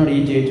സഹോദരനോട് ഈ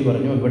ചേച്ചി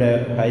പറഞ്ഞു, ഇവിടെ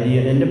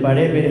എൻ്റെ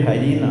പഴയ പേര്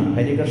ഹരി എന്നാണ്,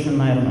 ഹരികൃഷ്ണൻ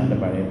നായർ എന്നാണ് എൻ്റെ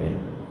പഴയ പേര്.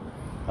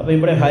 അപ്പോൾ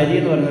ഇവിടെ ഹരി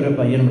എന്ന് പറഞ്ഞൊരു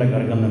പയ്യൻ ഇവിടെ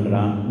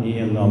കിടക്കുന്നുണ്ടാ, നീ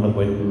ഒന്ന് അവിടെ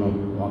പോയി ഒന്ന്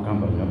നോക്കാൻ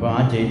പറഞ്ഞു. അപ്പോൾ ആ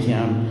ചേച്ചി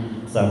ആ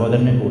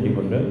സഹോദരനെ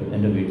കൂട്ടിക്കൊണ്ട്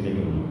എൻ്റെ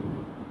വീട്ടിലേക്ക് വന്നു.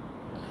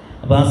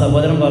 അപ്പോൾ ആ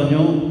സഹോദരൻ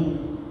പറഞ്ഞു,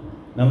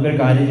 നമുക്കൊരു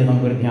കാര്യം ചെയ്യാം,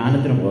 നമുക്കൊരു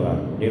ധ്യാനത്തിന് പോകാം,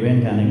 ഡിവൈൻ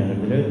ധ്യാന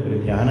കേന്ദ്രത്തിൽ ഒരു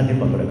ധ്യാനത്തിൽ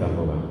പങ്കെടുക്കാൻ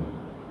പോകാം.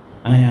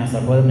 അങ്ങനെ ആ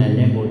സഹോദരൻ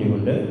എന്നെ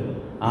കൂട്ടിക്കൊണ്ട്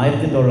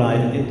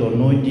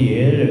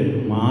 1997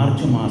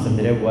 മാർച്ച്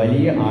മാസത്തിലെ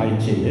വലിയ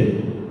ആഴ്ചയിൽ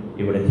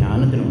ഇവിടെ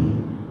ധ്യാനത്തിന് വന്നു.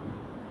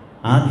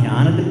 ആ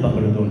ധ്യാനത്തിൽ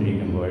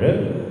പങ്കെടുത്തുകൊണ്ടിരിക്കുമ്പോൾ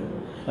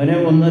അതിന്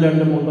 1,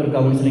 2, 3 ഒരു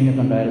കൗൺസിലിംഗ്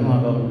ഒക്കെ ഉണ്ടായിരുന്നു. ആ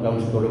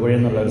തൊടുപുഴ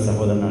എന്നുള്ള ഒരു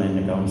സഹോദരനാണ്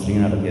എന്നെ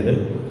കൗൺസിലിംഗ് നടത്തിയത്.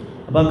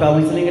 അപ്പോൾ ആ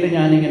കൗൺസിലിങ്ങിൽ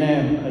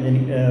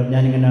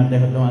ഞാനിങ്ങനെ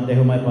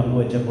അദ്ദേഹവുമായി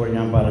പങ്കുവച്ചപ്പോൾ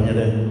ഞാൻ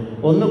പറഞ്ഞത്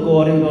 1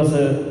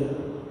 കോരിന്തോസ്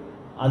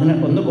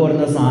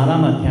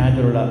 6-ാം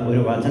അധ്യായത്തിലുള്ള ഒരു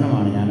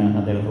വചനമാണ് ഞാൻ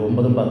അദ്ദേഹത്തെ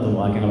 9-ഉം 10-ഉം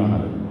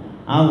വാക്യങ്ങളാണത്.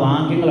 ആ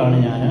വാക്യങ്ങളാണ്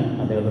ഞാൻ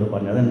അദ്ദേഹത്തോട്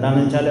പറഞ്ഞത്.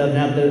 എന്താണെന്ന് വെച്ചാൽ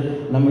അതിനകത്ത്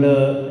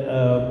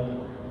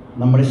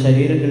നമ്മുടെ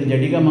ശരീരത്തിൽ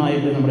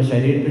ജഡികമായിട്ട് നമ്മുടെ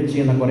ശരീരത്തിൽ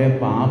ചെയ്യുന്ന കുറേ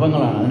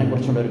പാപങ്ങളാണ്,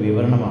 അതിനെക്കുറിച്ചുള്ള ഒരു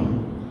വിവരണമാണ്.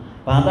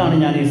 അപ്പോൾ അതാണ്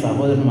ഞാൻ ഈ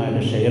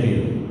സഹോദരനുമായിട്ട് ഷെയർ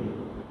ചെയ്തത്.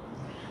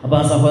 അപ്പോൾ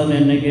ആ സഹോദരൻ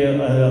എനിക്ക്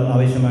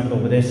ആവശ്യമായിട്ടുള്ള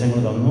ഉപദേശങ്ങൾ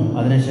തന്നു.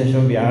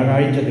 അതിനുശേഷം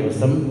വ്യാഴാഴ്ച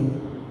ദിവസം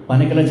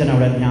പനക്കലച്ചൻ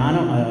അവിടെ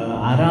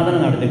ആരാധന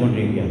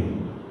നടത്തിക്കൊണ്ടിരിക്കുകയാണ്.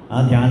 ആ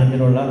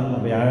ധ്യാനത്തിലുള്ള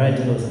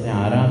വ്യാഴാഴ്ച ദിവസത്തെ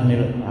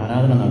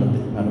ആരാധന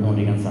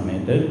നടന്നുകൊണ്ടിരിക്കുന്ന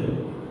സമയത്ത്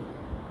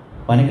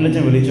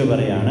പനക്കലച്ചൻ വിളിച്ചു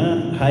പറയാണ്,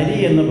 ഹരി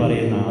എന്ന്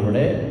പറയുന്ന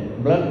ആളുടെ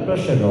ബ്ലഡ്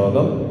പ്രഷർ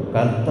രോഗം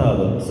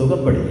കർത്താവ്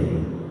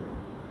സുഖപ്പെടുത്തിയിരിക്കുന്നു.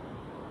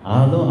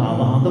 അത്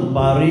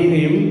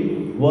പറയുകയും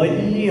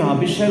വലിയ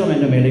അഭിഷേകം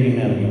എൻ്റെ മേലേക്ക്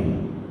ഇങ്ങനെ ഇറങ്ങി വന്നു.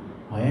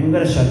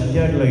 ഭയങ്കര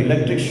ശക്തിയായിട്ടുള്ള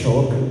ഇലക്ട്രിക്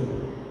ഷോക്ക്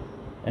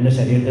എൻ്റെ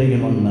ശരീരത്തിലേക്ക്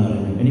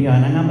വന്നിറങ്ങി. എനിക്ക്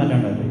അനങ്ങാൻ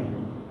പറ്റാണ്ടായി.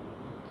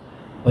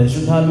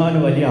 പരിശുദ്ധാത്മാവിന്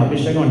വലിയ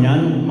അഭിഷേകമാണ്. ഞാൻ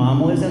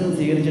മാമോദിസ ഒന്നും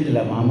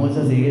സ്വീകരിച്ചിട്ടില്ല. മാമോദിസ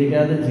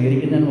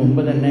സ്വീകരിക്കുന്നതിന്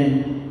മുമ്പ് തന്നെ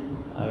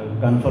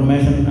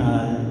കൺഫർമേഷൻ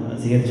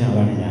സ്വീകരിച്ച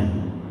ആളാണ് ഞാൻ.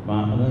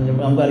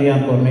 നമുക്കറിയാം,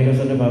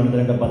 കൊർണേലിയോസിൻ്റെ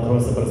ഭവനത്തിലൊക്കെ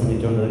പത്രോസ്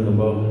പ്രസംഗിച്ചുകൊണ്ട്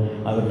നിൽക്കുമ്പോൾ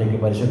അവരിലേക്ക്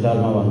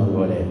പരിശുദ്ധാത്മാവ്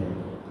വന്നതുപോലെ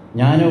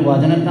ഞാൻ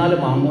വചനത്താൽ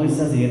മാമോദിസ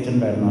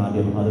സ്വീകരിച്ചിട്ടുണ്ടായിരുന്നു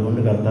ആദ്യം. അതുകൊണ്ട്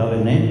കർത്താവ്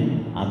എന്നെ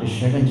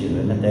അഭിഷേകം ചെയ്തു,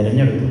 എന്നെ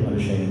തിരഞ്ഞെടുത്തു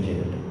അഭിഷേകം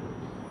ചെയ്തിട്ട്.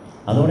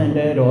 അതുകൊണ്ട്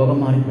എൻ്റെ രോഗം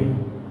മാറിപ്പോയി.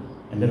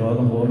 എൻ്റെ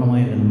രോഗം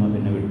പൂർണ്ണമായി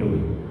പിന്നെ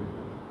വിട്ടുപോയി.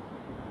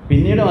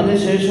 പിന്നീട്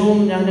അതിനുശേഷവും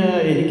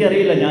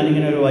എനിക്കറിയില്ല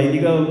ഞാനിങ്ങനെ ഒരു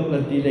വൈദിക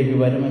വൃത്തിയിലേക്ക്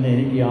വരുമെന്ന്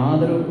എനിക്ക്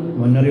യാതൊരു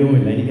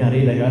മുന്നറിവുമില്ല.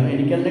 എനിക്കറിയില്ല, കാരണം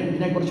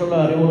ഇതിനെക്കുറിച്ചുള്ള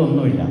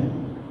അറിവുകളൊന്നുമില്ല.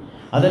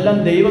 അതെല്ലാം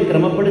ദൈവം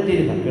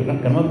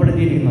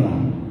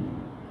ക്രമപ്പെടുത്തിയിരിക്കുന്നതാണ്.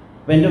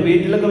 അപ്പോൾ എൻ്റെ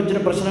വീട്ടിലൊക്കെ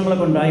ഇച്ചിരി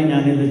പ്രശ്നങ്ങളൊക്കെ ഉണ്ടായി.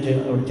 ഞാനിത്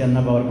അവിടെ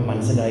ചെന്നപ്പോൾ അവർക്ക്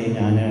മനസ്സിലായി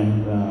ഞാൻ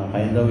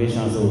ഹൈന്ദവ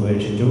വിശ്വാസം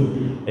ഉപേക്ഷിച്ചു,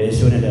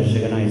 യേശുവിനെ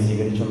രക്ഷകനായി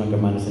സ്വീകരിച്ചു എന്നൊക്കെ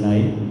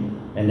മനസ്സിലായി.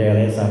 എൻ്റെ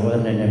ഇളയ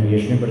സഹോദരൻ എന്നെ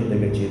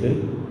ഭീഷണിപ്പെടുത്തുകയൊക്കെ ചെയ്ത്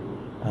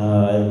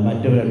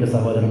മറ്റു 2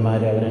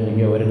 സഹോദരന്മാർ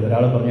അവരെനിക്ക്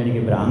ഒരാൾ പറഞ്ഞു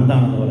എനിക്ക്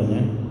ഭ്രാന്താണെന്ന്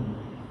പറഞ്ഞ്.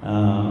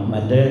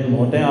 മറ്റേ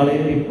മൂത്ത ആൾ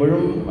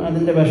ഇപ്പോഴും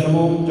അതിൻ്റെ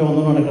വിഷമവും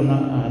ചുമന്നു നടക്കുന്ന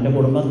എൻ്റെ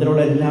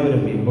കുടുംബത്തിലുള്ള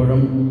എല്ലാവരും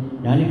ഇപ്പോഴും,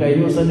 ഞാൻ ഈ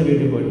കഴിഞ്ഞ ദിവസം എൻ്റെ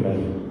വീട്ടിൽ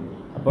പോയിട്ടുണ്ടായിരുന്നു.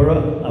 അപ്പോൾ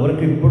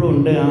അവർക്ക് ഇപ്പോഴും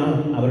ഉണ്ട്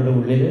അവരുടെ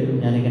ഉള്ളിൽ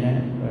ഞാനിങ്ങനെ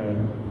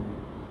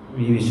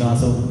ഈ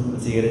വിശ്വാസം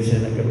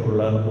സ്വീകരിച്ചതിനൊക്കെ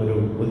ഉള്ള ഒരു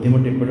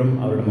ബുദ്ധിമുട്ട് ഇപ്പോഴും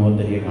അവരുടെ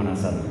മുഖത്ത് എനിക്ക് കാണാൻ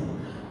സാധിക്കും.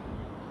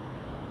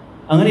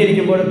 അങ്ങനെ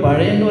ഇരിക്കുമ്പോൾ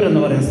പഴയന്നൂർ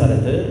എന്ന് പറയുന്ന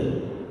സ്ഥലത്ത്,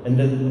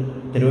 എൻ്റെ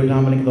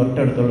തിരുവല്ലാമലയ്ക്ക്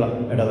തൊട്ടടുത്തുള്ള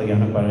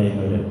ഇടവകയാണ്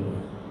പഴയന്നൂർ.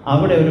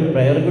 അവിടെ ഒരു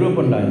പ്രെയർ ഗ്രൂപ്പ്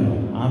ഉണ്ടായിരുന്നു.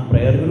 ആ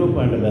പ്രെയർ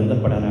ഗ്രൂപ്പായിട്ട്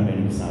ബന്ധപ്പെടാനായിട്ട്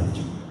എനിക്ക്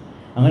സാധിച്ചു.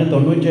 അങ്ങനെ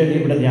 97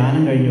 ഇവിടെ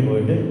ധ്യാനം കഴിഞ്ഞ്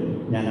പോയിട്ട്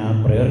ഞാൻ ആ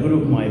പ്രെയർ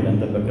ഗ്രൂപ്പുമായി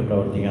ബന്ധപ്പെട്ട്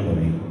പ്രവർത്തിക്കാൻ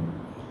തുടങ്ങി.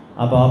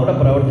 അപ്പോൾ അവിടെ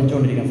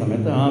പ്രവർത്തിച്ചുകൊണ്ടിരിക്കുന്ന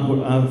സമയത്ത്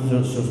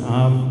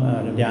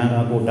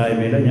ആ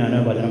കൂട്ടായ്മയിൽ ഞാൻ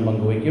വചനം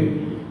പങ്കുവയ്ക്കും,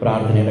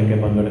 പ്രാർത്ഥനയിലൊക്കെ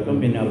പങ്കെടുക്കും.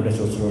 പിന്നെ അവരുടെ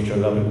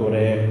ശുശ്രൂഷകൾ, അവർക്ക്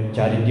കുറേ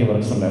ചാരിറ്റി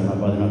വർക്ക്സ് ഉണ്ടായിരുന്നു,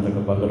 അപ്പോൾ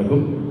അതിനകത്തൊക്കെ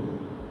പങ്കെടുക്കും.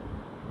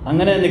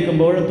 അങ്ങനെ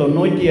നിൽക്കുമ്പോൾ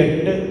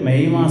 98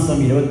 മെയ് മാസം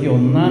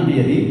 21-ാം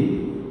തീയതി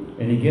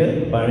എനിക്ക്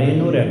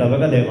പഴയന്നൂർ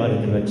ഇടവക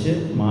ദേവാലയത്തിൽ വെച്ച്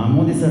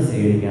മാമോദിസ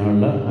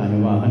സ്വീകരിക്കാനുള്ള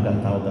അനുവാദം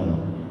കർത്താവ് തന്നു.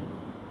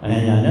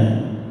 അങ്ങനെ ഞാൻ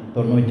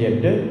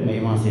 98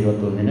 മെയ് മാസം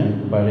 21-ന്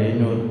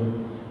പഴയന്നൂർ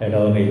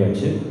ഇടവകയിൽ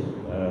വെച്ച്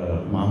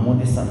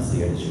മാമോദിസ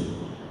സ്വീകരിച്ചു.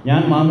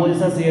 ഞാൻ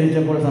മാമോദിസ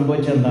സ്വീകരിച്ചപ്പോൾ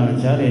സംഭവിച്ചത് എന്താണെന്ന്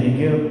വെച്ചാൽ,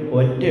 എനിക്ക്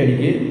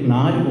ഒറ്റയടിക്ക്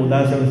 4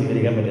 കൂദാശകൾ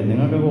സ്വീകരിക്കാൻ പറ്റും.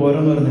 നിങ്ങൾക്ക്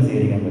ഓരോന്നോരോന്ന്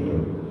സ്വീകരിക്കാൻ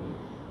പറ്റുള്ളൂ.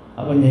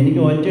 അപ്പം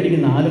എനിക്ക് ഒറ്റയടിക്ക്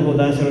 4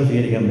 കൂദാശകൾ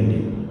സ്വീകരിക്കാൻ പറ്റി.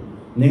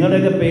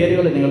 നിങ്ങളുടെയൊക്കെ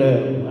പേരുകൾ, നിങ്ങൾ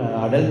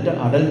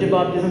അഡൽട്ട്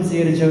ബാപ്റ്റിസം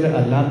സ്വീകരിച്ചവർ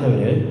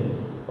അല്ലാത്തവർ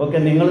ഒക്കെ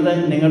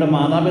നിങ്ങളുടെ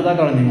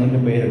മാതാപിതാക്കളാണ് നിങ്ങൾക്ക്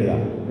പേരിടുക.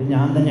 ഇത്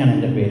ഞാൻ തന്നെയാണ്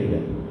എൻ്റെ പേരിടുക.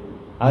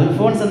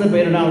 അൽഫോൺസ് എന്ന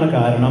പേരിടാനുള്ള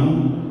കാരണം,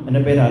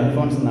 എൻ്റെ പേര്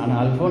അൽഫോൺസ് എന്നാണ്.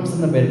 അൽഫോൺസ്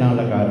എന്ന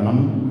പേരിടാനുള്ള കാരണം,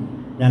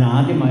 ഞാൻ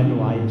ആദ്യമായിട്ട്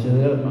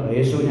വായിച്ചത്,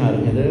 യേശുവിനെ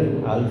അറിഞ്ഞത്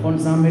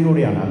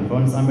അൽഫോൺസാമ്മയിലൂടെയാണ്,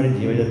 അൽഫോൺസാമ്മയുടെ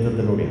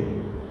ജീവചരിത്രത്തിലൂടെയാണ്.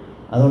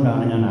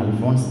 അതുകൊണ്ടാണ് ഞാൻ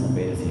അൽഫോൺസ് എന്ന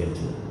പേര്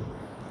സ്വീകരിച്ചത്.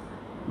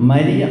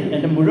 മരിയ,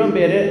 എൻ്റെ മുഴുവൻ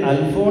പേര്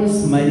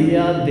അൽഫോൺസ് മരിയ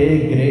ദേ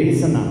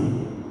ഗ്രേസ് എന്നാണ്.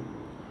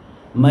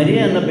 മരിയ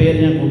എന്ന പേര്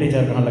ഞാൻ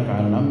കൂട്ടിച്ചേർക്കാനുള്ള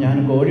കാരണം, ഞാൻ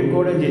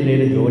കോഴിക്കോട്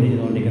ജില്ലയിൽ ജോലി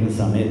ചെയ്തുകൊണ്ടിരിക്കുന്ന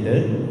സമയത്ത്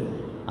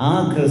ആ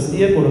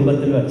ക്രിസ്തീയ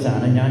കുടുംബത്തിൽ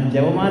വെച്ചാണ് ഞാൻ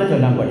ജപമാല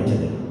ചൊല്ലാൻ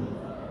പഠിച്ചത്.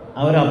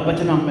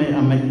 ഒരപ്പച്ചനും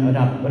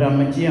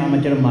ഒരമ്മച്ചിയും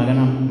അമ്മച്ചിയുടെ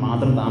മകനും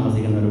മാത്രം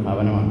താമസിക്കുന്ന ഒരു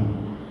ഭവനമാണ്.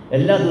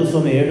 എല്ലാ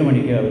ദിവസവും 7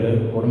 മണിക്ക് അവർ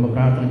കുടുംബ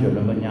പ്രാർത്ഥന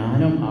ചൊല്ലുമ്പോൾ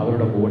ഞാനും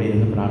അവരുടെ കൂടെ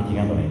ഇരുന്ന്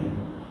പ്രാർത്ഥിക്കാൻ തുടങ്ങി.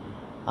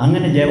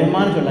 അങ്ങനെ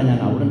ജപമാല ചൊല്ലാൻ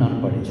ഞാൻ അവിടെ നിന്നാണ്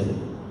പഠിച്ചത്.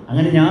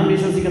 അങ്ങനെ ഞാൻ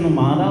വിശ്വസിക്കുന്ന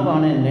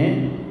മാതാവാണ് എന്നെ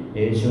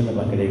യേശുവിൻ്റെ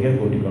പക്കലേക്ക്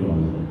കൂട്ടിക്കൊണ്ട്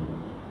വന്നത്.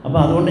 അപ്പോൾ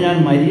അതുകൊണ്ട് ഞാൻ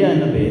മരിയ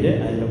എന്ന പേര്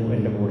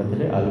എൻ്റെ കൂട്ടത്തിൽ,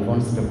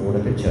 അൽഫോൺസിൻ്റെ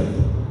കൂട്ടത്തിൽ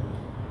ചേർത്തു.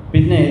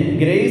 പിന്നെ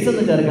ഗ്രേസ്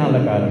എന്ന് ചേർക്കാനുള്ള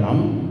കാരണം,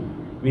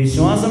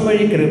 വിശ്വാസം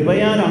വഴി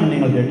കൃപയാലാണ്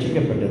നിങ്ങൾ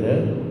രക്ഷിക്കപ്പെട്ടത്,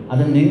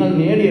 അത് നിങ്ങൾ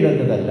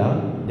നേടിയെടുത്തതല്ല,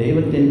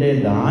 ദൈവത്തിൻ്റെ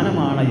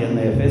ദാനമാണ്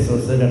എന്ന്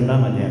എഫേസോസ്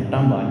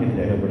 2:8 വാക്യത്തിൽ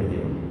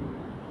രേഖപ്പെടുത്തിയിട്ടുണ്ട്.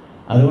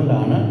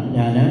 അതുകൊണ്ടാണ്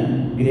ഞാൻ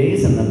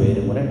ഗ്രേസ് എന്ന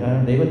പേര് കൂടെ,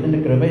 കാരണം ദൈവത്തിൻ്റെ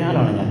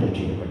കൃപയാലാണ് ഞാൻ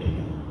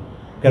രക്ഷിക്കപ്പെട്ടിരിക്കുന്നത്.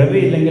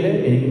 കൃപയില്ലെങ്കിൽ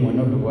എനിക്ക്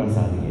മുന്നോട്ട് പോകാൻ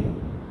സാധിക്കില്ല.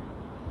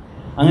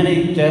 അങ്ങനെ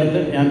ചേർത്ത്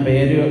ഞാൻ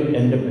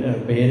എൻ്റെ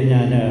പേര്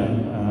ഞാൻ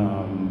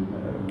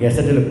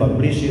ഗസറ്റിൽ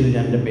പബ്ലിഷ് ചെയ്തു.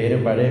 ഞാൻ എൻ്റെ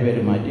പഴയ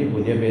പേര് മാറ്റി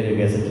പുതിയ പേര്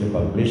ഗസറ്റിൽ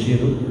പബ്ലിഷ്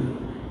ചെയ്തു.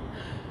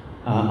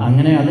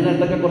 അങ്ങനെ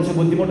അതിനകത്തൊക്കെ കുറച്ച്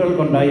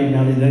ബുദ്ധിമുട്ടുകൾക്കുണ്ടായി.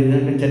 ഞാൻ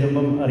ഇതിനൊക്കെ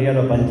ചെല്ലുമ്പം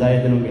അറിയാലോ,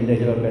 പഞ്ചായത്തിലും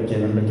വില്ലേജിലും ഒക്കെ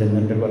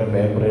ചെന്നിട്ട് കുറേ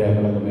പേപ്പർ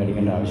രേഖകളൊക്കെ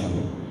മേടിക്കേണ്ട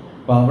ആവശ്യമുണ്ട്.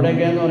 അപ്പോൾ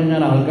അവിടെയൊക്കെ എന്ന്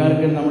പറഞ്ഞാൽ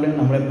ആൾക്കാർക്ക്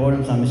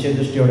നമ്മളെപ്പോഴും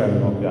സംശയദൃഷ്ടിയോടെയാണ്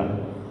നോക്കുക.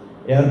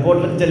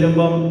 എയർപോർട്ടിൽ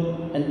ചെല്ലുമ്പം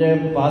എൻ്റെ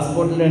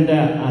പാസ്പോർട്ടിൽ എൻ്റെ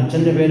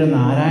അച്ഛൻ്റെ പേര്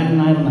നാരായണൻ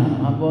നായർ എന്നാണ്.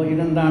 അപ്പോൾ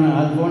ഇതെന്താണ്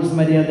അൽഫോൺസ്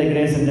മരിയ ദേ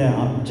ഗ്രേസിൻ്റെ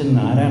അച്ഛൻ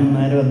നാരായണൻ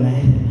നായർ വന്നേ,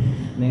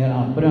 നിങ്ങൾ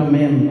അപ്പനും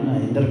അമ്മയും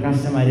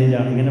ഇൻ്റർകാസ്റ്റ്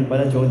മാരേജാണ്, ഇങ്ങനെ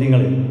പല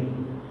ചോദ്യങ്ങൾ.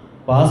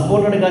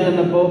 പാസ്പോർട്ട് എടുക്കാൻ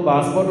ചെന്നപ്പോൾ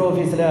പാസ്പോർട്ട്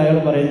ഓഫീസിലെ അയാൾ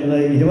പറയുന്നത്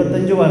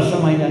 25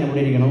 വർഷമായി ഞാൻ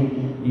ഇവിടെ ഇരിക്കണം.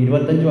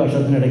 25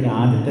 വർഷത്തിനിടയ്ക്ക്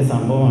ആദ്യത്തെ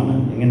സംഭവമാണ്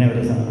ഇങ്ങനെ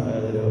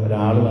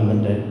ഒരാൾ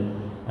വന്നിട്ട്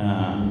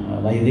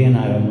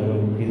വൈദികനാകാൻ, ഒരു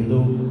ഹിന്ദു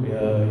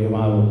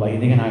യുവാവ്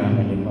വൈദികനാകാൻ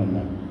വേണ്ടി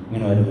വന്ന്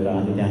ഇങ്ങനെ ഒരു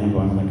ആദ്യത്തെ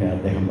അനുഭവമാണെന്നൊക്കെ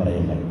അദ്ദേഹം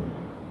പറയുന്നുണ്ട്.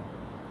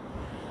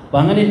 അപ്പം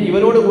അങ്ങനെ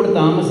ഇവരോട് കൂടി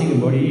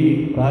താമസിക്കുമ്പോൾ, ഈ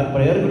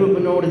പ്രെയർ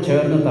ഗ്രൂപ്പിനോട്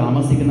ചേർന്ന്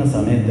താമസിക്കുന്ന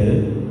സമയത്ത്,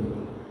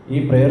 ഈ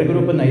പ്രെയർ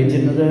ഗ്രൂപ്പ്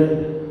നയിച്ചിരുന്നത്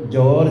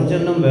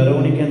ജോർജെന്നും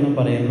വെറോണിക്കെന്നും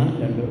പറയുന്ന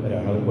 2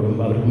 പേരാണ്.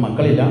 അവർക്ക്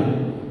മക്കളില്ല.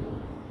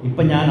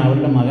 ഇപ്പം ഞാൻ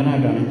അവരുടെ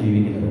മകനായിട്ടാണ്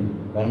ജീവിക്കുന്നത്.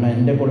 കാരണം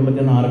എൻ്റെ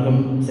കുടുംബത്തിൽ നിന്ന് ആർക്കും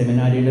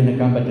സെമിനാരിയിൽ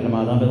നിൽക്കാൻ പറ്റില്ല,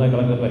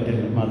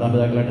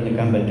 മാതാപിതാക്കളായിട്ട്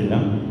നിൽക്കാൻ പറ്റില്ല.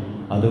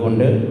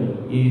 അതുകൊണ്ട്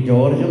ഈ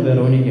ജോർജും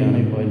വെറോണിക്കയാണ്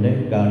ഇപ്പോൾ എൻ്റെ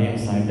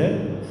ഗാർഡിയൻസായിട്ട്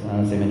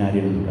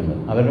സെമിനാരിയിൽ നിൽക്കുന്നത്.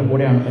 അവരുടെ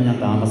കൂടെയാണ് ഇപ്പോൾ ഞാൻ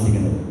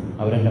താമസിക്കുന്നത്.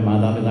 അവരെൻ്റെ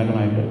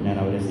മാതാപിതാക്കളായിട്ട് ഞാൻ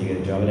അവരെ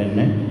സ്വീകരിച്ചു,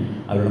 അവരെന്നെ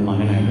അവരുടെ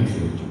മകനായിട്ട്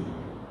സ്വീകരിച്ചു.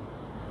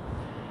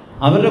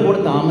 അവരുടെ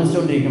കൂടെ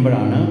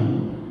താമസിച്ചുകൊണ്ടിരിക്കുമ്പോഴാണ്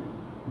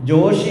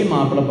ജോഷി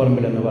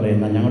മാപ്പിളപ്പറമ്പിൽ എന്ന്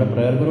പറയുന്ന ഞങ്ങളുടെ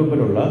പ്രെയർ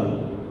ഗ്രൂപ്പിലുള്ള,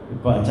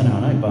 ഇപ്പോൾ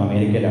അച്ഛനാണ്, ഇപ്പോൾ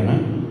അമേരിക്കയിലാണ്.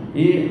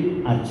 ഈ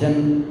അച്ഛൻ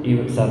ഈ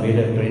സഭയിൽ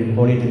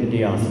ഹോളി ട്രിനിറ്റി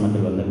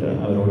ആശ്രമത്തിൽ വന്നിട്ട്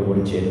അവരോട്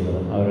കൂടി ചേരുന്നത്,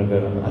 അവർക്ക്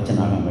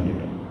അച്ഛനാകാൻ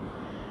വേണ്ടിയിട്ട്.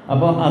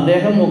 അപ്പോൾ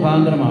അദ്ദേഹം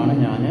മുഖാന്തരമാണ്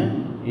ഞാൻ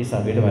ഈ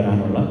സഭയിൽ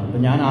വരാനുള്ള.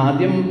 അപ്പോൾ ഞാൻ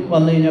ആദ്യം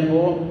വന്നു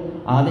കഴിഞ്ഞപ്പോൾ,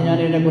 ഞാൻ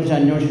ഇതിനെക്കുറിച്ച്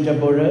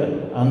അന്വേഷിച്ചപ്പോൾ,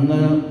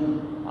 അന്ന്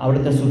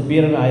അവിടുത്തെ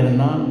സുപ്പീരിയർ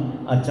ആയിരുന്ന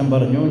അച്ഛൻ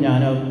പറഞ്ഞു,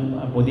 ഞാൻ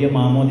പുതിയ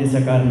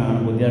മാമോദിസക്കാരനാണ്,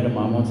 പുതിയതായിട്ട്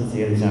മാമോദിസ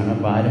സ്വീകരിച്ചാണ്,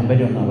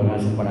 പാരമ്പര്യമൊന്നും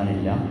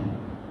അവകാശപ്പെടാനില്ല,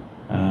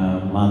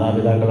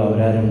 മാതാപിതാക്കൾ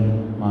അവരാരും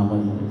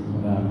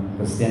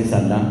ക്രിസ്ത്യൻസ്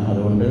അല്ല,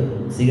 അതുകൊണ്ട്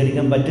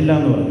സ്വീകരിക്കാൻ പറ്റില്ല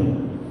എന്ന് പറഞ്ഞു.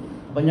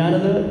 അപ്പം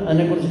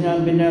അതിനെക്കുറിച്ച് ഞാൻ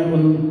പിന്നെ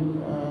ഒന്നും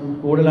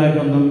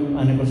കൂടുതലായിട്ടൊന്നും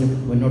അതിനെക്കുറിച്ച്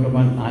മുന്നോട്ട്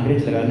പോകാൻ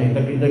ആഗ്രഹിച്ചില്ല. കാരണം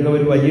ഇതൊക്കെ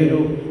ഒരു വലിയൊരു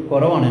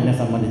കുറവാണ് എന്നെ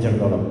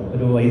സംബന്ധിച്ചിടത്തോളം.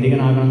 ഒരു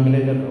വൈദികനാകണമെങ്കിൽ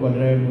ഇതൊക്കെ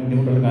വളരെ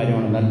ബുദ്ധിമുട്ടുള്ള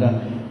കാര്യമാണ്.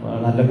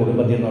 നല്ല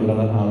കുടുംബത്തിൽ നിന്നുള്ള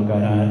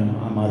ആൾക്കാർ,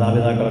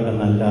 മാതാപിതാക്കളൊക്കെ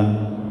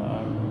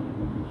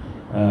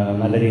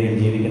നല്ല രീതിയിൽ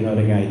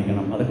ജീവിക്കുന്നവരൊക്കെ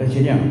ആയിരിക്കണം. അതൊക്കെ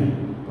ശരിയാണ്,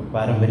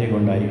 പാരമ്പര്യം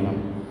കൊണ്ടായിരിക്കണം.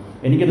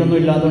 എനിക്കിതൊന്നും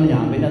ഇല്ലാത്തതുകൊണ്ട്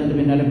ഞാൻ പിന്നെ അതിൻ്റെ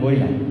പിന്നാലെ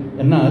പോയില്ല.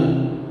 എന്നാൽ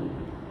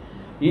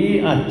ഈ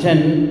അച്ഛൻ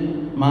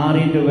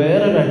മാറിയിട്ട്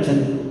വേറൊരു അച്ഛൻ,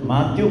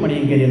 മാത്യു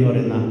മണിയങ്കരി എന്ന്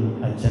പറയുന്ന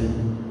അച്ഛൻ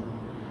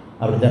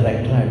അവിടുത്തെ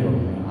റെക്ടറായിട്ട്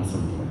വന്നു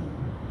ആശ്രമത്തിൽ.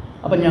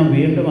 അപ്പം ഞാൻ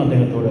വീണ്ടും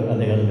അദ്ദേഹത്തിൻ്റെ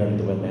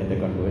അടുത്ത് അദ്ദേഹത്തെ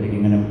കണ്ടു.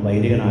 എനിക്കിങ്ങനെ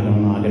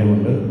വൈദികനാകണമെന്ന്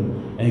ആഗ്രഹമുണ്ട്,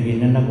 എനിക്ക്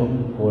ഇന്ന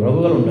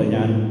കുറവുകളുണ്ട്.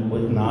 ഞാൻ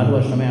 4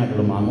 വർഷമേ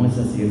ആയിട്ടുള്ളൂ മാമോദിസ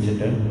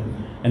സ്വീകരിച്ചിട്ട്.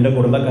 എൻ്റെ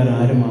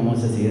കുടുംബക്കാരും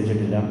മാമോദിസ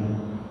സ്വീകരിച്ചിട്ടില്ല.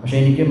 പക്ഷേ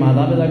എനിക്ക്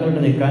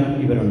മാതാപിതാക്കളായിട്ട് നിൽക്കാൻ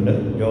ഇവരുണ്ട്,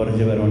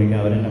 ജോർജ്, വെറോണിക്ക,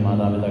 അവരെൻ്റെ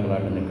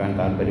മാതാപിതാക്കളായിട്ട് നിൽക്കാൻ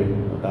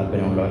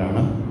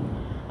താല്പര്യമുള്ളവരാണ്.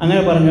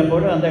 അങ്ങനെ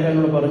പറഞ്ഞപ്പോൾ അദ്ദേഹം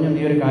എന്നോട് പറഞ്ഞു,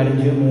 നീ ഒരു കാര്യം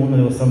ചെയ്യും, 3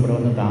 ദിവസം ഇവിടെ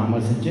വന്ന്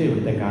താമസിച്ച്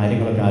ഇവിടുത്തെ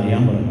കാര്യങ്ങളൊക്കെ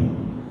അറിയാൻ പറഞ്ഞു.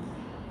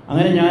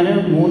 അങ്ങനെ ഞാൻ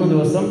 3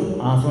 ദിവസം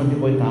ആശ്രമത്തിൽ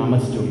പോയി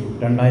താമസിച്ചു.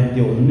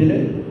 2001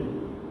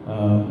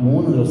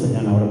 3 ദിവസം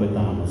ഞാൻ അവിടെ പോയി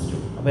താമസിച്ചു.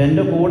 അപ്പോൾ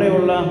എൻ്റെ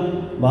കൂടെയുള്ള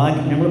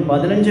ബാക്കി ഞങ്ങൾ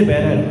 15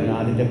 പേരായിരുന്നു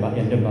ആദ്യത്തെ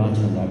എൻ്റെ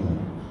ബാച്ചിലുണ്ടായിരുന്നത്.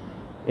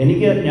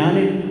 ഞാൻ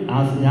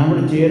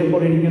ഇവിടെ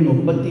ചേരുമ്പോൾ എനിക്ക്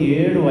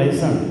 37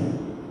 വയസ്സാണ്.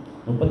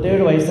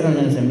 37 വയസ്സിലാണ്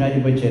ഞാൻ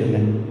സെമിനാരിൽ പോയി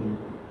ചേരുന്നത്.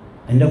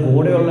 എൻ്റെ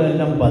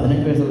കൂടെയുള്ളതെല്ലാം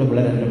 15 വയസ്സുള്ള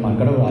പിള്ളേർ, എൻ്റെ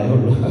മക്കളുടെ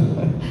പ്രായമുള്ളൂ.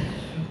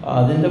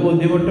 അതിൻ്റെ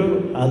ബുദ്ധിമുട്ട്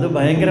അത്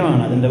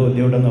ഭയങ്കരമാണ്. അതിൻ്റെ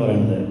ബുദ്ധിമുട്ടെന്ന്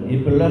പറയുന്നത്, ഈ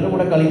പിള്ളേരുടെ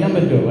കൂടെ കളിക്കാൻ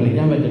പറ്റുമോ?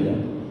 കളിക്കാൻ പറ്റില്ല.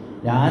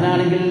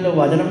 ഞാനാണെങ്കിൽ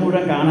വചനം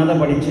മുഴുവൻ കാണാതെ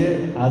പഠിച്ച്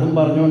അതും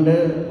പറഞ്ഞുകൊണ്ട്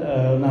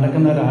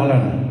നടക്കുന്ന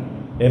ഒരാളാണ്.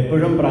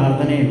 എപ്പോഴും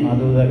പ്രാർത്ഥനയും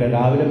അതും ഇതൊക്കെ.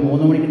 രാവിലെ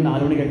 3 മണിക്ക്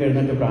 4 മണിക്കൊക്കെ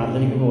എഴുന്നേറ്റ്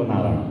പ്രാർത്ഥനയ്ക്ക് പോകുന്ന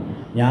ആളാണ്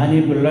ഞാൻ. ഈ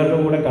പിള്ളേരുടെ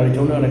കൂടെ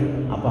കളിച്ചുകൊണ്ട് നടക്കും.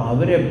 അപ്പോൾ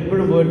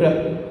അവരെപ്പോഴും പോയിട്ട്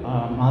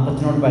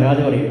മാതച്ചനോട്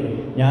പരാതി പറയും,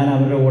 ഞാൻ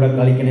അവരുടെ കൂടെ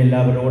കളിക്കണില്ല,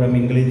 അവരുടെ കൂടെ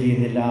മിങ്കിൾ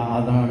ചെയ്യുന്നില്ല.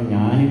 അതാണ്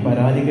ഞാൻ ഈ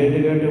പരാതി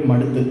കേട്ട്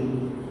മടുത്ത്.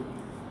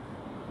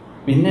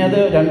 പിന്നെ അത്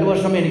 2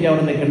 വർഷം എനിക്ക്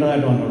അവിടെ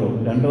നിൽക്കേണ്ടതായിട്ട് വന്നുള്ളൂ.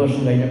 2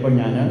 വർഷം കഴിഞ്ഞപ്പോൾ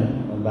ഞാൻ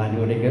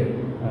ബാംഗ്ലൂരേക്ക്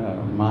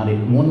മാറി.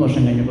 3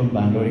 വർഷം കഴിഞ്ഞപ്പോൾ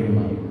ബാംഗ്ലൂരേക്ക്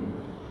മാറി.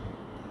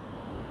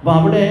 അപ്പോൾ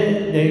അവിടെ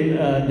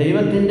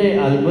ദൈവത്തിൻ്റെ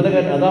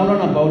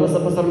അതാണ് പൗലോസ്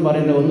അപ്പോസ്തലൻ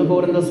പറയുന്നത്, 1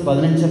 കൊരിന്ത്യർ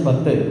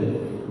 15:10,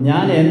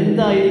 ഞാൻ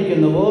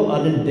എന്തായിരിക്കുന്നുവോ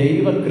അത്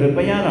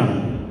ദൈവകൃപയാലാണ്.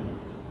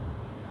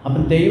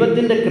 അപ്പം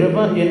ദൈവത്തിൻ്റെ കൃപ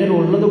എന്നിൽ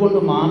ഉള്ളത് കൊണ്ട്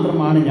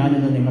മാത്രമാണ് ഞാൻ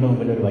ഇന്ന് നിങ്ങളുടെ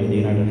മുമ്പിൽ ഒരു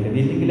വൈദികനായിട്ട് നിൽക്കുന്നത്.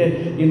 ഇല്ലെങ്കിൽ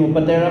ഈ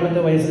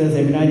 37-ാമത്തെ വയസ്സിൽ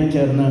സെമിനാരിൽ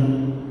ചേർന്ന്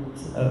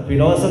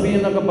ഫിലോസഫി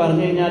എന്നൊക്കെ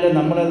പറഞ്ഞു കഴിഞ്ഞാൽ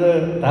നമ്മളത്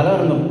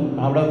തലകറങ്ങും.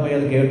 അവിടെ പോയി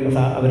അത്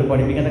അവർ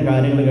പഠിപ്പിക്കുന്ന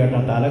കാര്യങ്ങൾ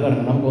കേട്ടാൽ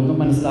തലകറങ്ങും, നമുക്കൊന്നും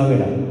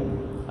മനസ്സിലാവില്ല.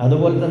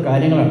 അതുപോലത്തെ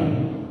കാര്യങ്ങളാണ്.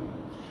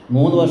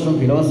 3 വർഷം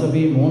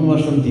ഫിലോസഫി, 3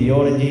 വർഷം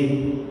തിയോളജി,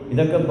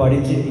 ഇതൊക്കെ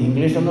പഠിച്ച്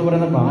ഇംഗ്ലീഷ് എന്ന്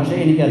പറയുന്ന ഭാഷ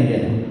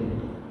എനിക്കറിയില്ല.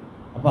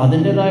 അപ്പോൾ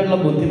അതിൻ്റേതായുള്ള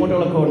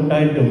ബുദ്ധിമുട്ടുകളൊക്കെ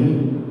ഉണ്ടായിട്ടും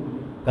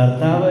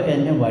കർത്താവ്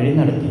എന്നെ വഴി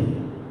നടത്തി,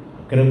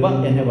 കൃപ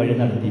എന്നെ വഴി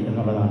നടത്തി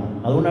എന്നുള്ളതാണ്.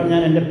 അതുകൊണ്ടാണ്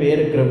ഞാൻ എൻ്റെ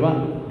പേര് കൃപ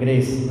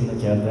ഗ്രേസ് എന്ന്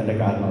ചേർത്തതിൻ്റെ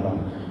കാരണം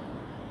അതാണ്.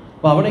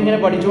 അപ്പോൾ അവിടെ ഇങ്ങനെ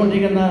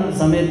പഠിച്ചുകൊണ്ടിരിക്കുന്ന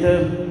സമയത്ത്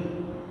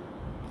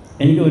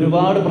എനിക്ക്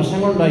ഒരുപാട്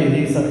പ്രശ്നങ്ങളുണ്ടായി.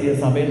 ഈ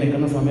സഭയിൽ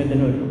നിൽക്കുന്ന സമയത്ത്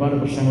തന്നെ ഒരുപാട്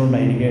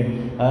പ്രശ്നങ്ങളുണ്ടായി എനിക്ക്.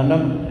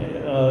 കാരണം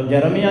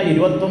ജെറമിയ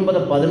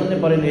 29:11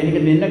 പറയുന്നത്, എനിക്ക്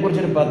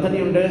നിന്നെക്കുറിച്ചൊരു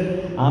പദ്ധതിയുണ്ട്,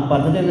 ആ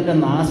പദ്ധതി നിൻ്റെ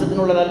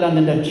നാശത്തിനുള്ളതല്ല,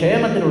 നിൻ്റെ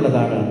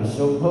ക്ഷേമത്തിനുള്ളതാണ്,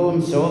 ശുഭവും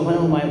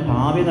ശോഭനവുമായ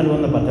ഭാവി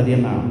നൽകുന്ന പദ്ധതി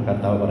എന്നാണ്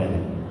കർത്താവ്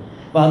പറയുന്നത്.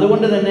 അപ്പോൾ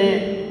അതുകൊണ്ട് തന്നെ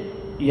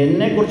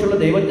എന്നെക്കുറിച്ചുള്ള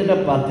ദൈവത്തിൻ്റെ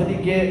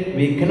പദ്ധതിക്ക്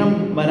വിഘ്നം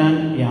വരാൻ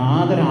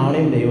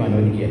യാതൊരാളെയും ദൈവം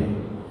അനുവദിക്കുകയില്ല.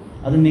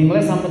 അത്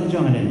നിങ്ങളെ സംബന്ധിച്ചും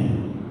അങ്ങനെ തന്നെയാണ്.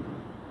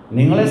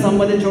 നിങ്ങളെ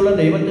സംബന്ധിച്ചുള്ള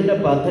ദൈവത്തിൻ്റെ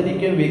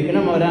പദ്ധതിക്ക്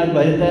വിഘ്നം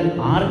വരുത്താൻ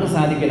ആർക്കും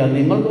സാധിക്കില്ല,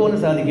 നിങ്ങൾക്ക് പോലും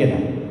സാധിക്കില്ല.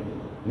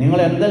 നിങ്ങൾ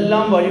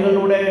എന്തെല്ലാം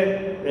വഴികളിലൂടെ,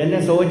 എന്നെ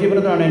സോജി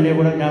ബ്രദറാണ് എൻ്റെ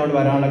കൂടെ ഞാൻ ഇവിടെ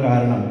വരാനുള്ള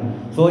കാരണം.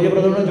 സോജി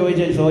ബ്രദറിനോട്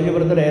ചോദിച്ചു, സോജി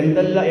ബ്രദർ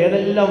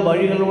ഏതെല്ലാം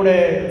വഴികളിലൂടെ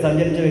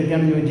സഞ്ചരിച്ച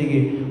വ്യക്തിയാണെന്ന്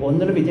ചോദിച്ചെങ്കിൽ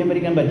ഒന്നിനും വിജയം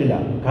വരിക്കാൻ പറ്റില്ല.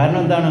 കാരണം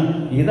എന്താണ്?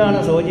 ഇതാണ്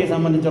സോജിയെ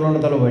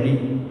സംബന്ധിച്ചുള്ളിടത്തോളം വഴി.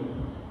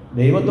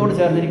 ദൈവത്തോട്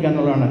ചേർന്നിരിക്കുക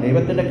എന്നുള്ളതാണ്,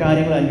 ദൈവത്തിൻ്റെ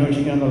കാര്യങ്ങൾ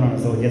അന്വേഷിക്കുക എന്നുള്ളതാണ്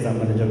സോജിയെ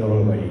സംബന്ധിച്ചുള്ള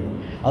വഴി.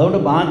 അതുകൊണ്ട്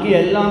ബാക്കി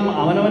എല്ലാം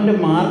അവനവൻ്റെ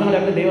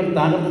മാർഗങ്ങളൊക്കെ ദൈവം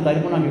താങ്കൾക്ക്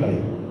തരിപ്പണാക്കി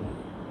കളയും,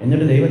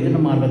 എന്നിട്ട് ദൈവത്തിൻ്റെ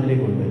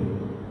മാർഗത്തിലേക്ക് കൊണ്ടുവരും.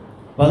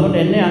 അപ്പോൾ അതുകൊണ്ട്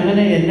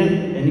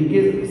എനിക്ക്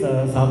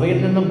സഭയിൽ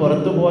നിന്നും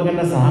പുറത്തു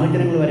പോകേണ്ട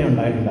സാഹചര്യങ്ങൾ വരെ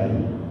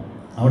ഉണ്ടായിട്ടുണ്ടായിരുന്നു.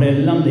 അവിടെ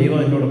എല്ലാം ദൈവം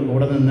എന്നോട്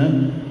കൂടെ നിന്ന്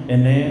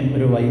എന്നെ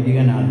ഒരു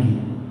വൈദികനാക്കി.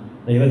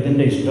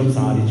 ദൈവത്തിൻ്റെ ഇഷ്ടം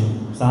സാധിച്ചു.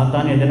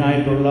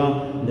 സാത്താനുമായിട്ടുള്ള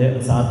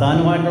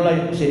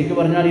ശരിക്കും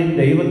പറഞ്ഞാൽ ഈ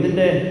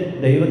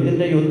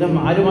ദൈവത്തിൻ്റെ യുദ്ധം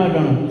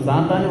ആരുമായിട്ടാണ്?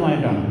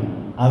 സാത്താനുമായിട്ടാണ്.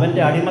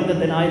 അവൻ്റെ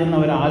അടിമത്തത്തിനായിരുന്ന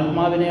ഒരു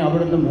ആത്മാവിനെ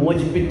അവിടുന്ന്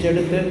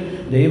മോചിപ്പിച്ചെടുത്ത്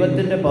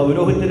ദൈവത്തിൻ്റെ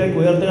പൗരോഹിത്യത്തിലേക്ക്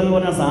ഉയർത്തുക എന്ന്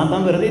പറഞ്ഞാൽ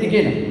സാത്താൻ വെറുതെ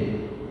ഇരിക്കുകയില്ല.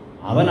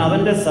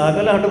 അവൻ്റെ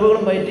സകല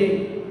അടവുകളും പയറ്റി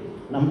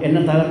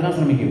എന്നെ തകർക്കാൻ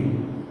ശ്രമിക്കും.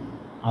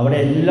 അവിടെ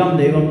എല്ലാം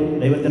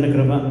ദൈവത്തിൻ്റെ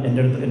കൃപ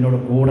എന്നോട്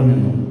കൂടെ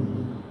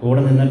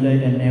നിന്നിട്ട്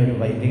എന്നെ ഒരു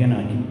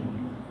വൈദികനാക്കി.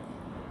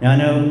 ഞാൻ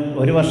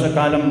 1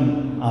 വർഷക്കാലം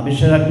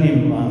അഭിഷേകാഗ്നിയും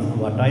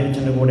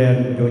വട്ടായിച്ചൻ്റെ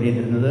കൂടെയാണ് ജോലി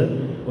ചെയ്തിരുന്നത്.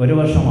 1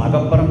 വർഷം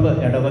അകപ്പറമ്പ്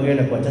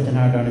ഇടവകയിലെ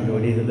കൊച്ചച്ഛനായിട്ടാണ്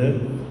ജോലി ചെയ്തത്.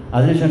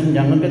 അതിനുശേഷം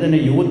ഞങ്ങൾക്ക് തന്നെ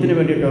യൂത്തിന്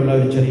വേണ്ടിയിട്ടുള്ള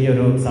ഒരു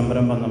ചെറിയൊരു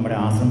സംരംഭം നമ്മുടെ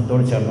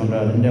ആശ്രമത്തോട് ചേർന്നുണ്ട്.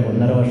 അതിൻ്റെ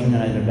 1.5 വർഷം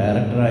ഞാൻ അതിൻ്റെ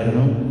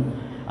ഡയറക്ടറായിരുന്നു.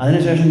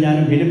 അതിനുശേഷം ഞാൻ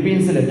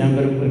ഫിലിപ്പീൻസിൽ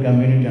ഞങ്ങൾക്കൊരു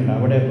കമ്മ്യൂണിറ്റി ഉണ്ട്,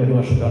 അവിടെ ഒരു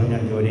വർഷത്തോളം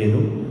ഞാൻ ജോലി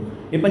ചെയ്തു.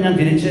 ഇപ്പം ഞാൻ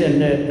തിരിച്ച്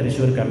എൻ്റെ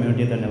തൃശ്ശൂർ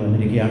കമ്മ്യൂണിറ്റിയിൽ തന്നെ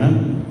വന്നിരിക്കുകയാണ്.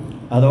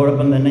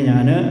 അതോടൊപ്പം തന്നെ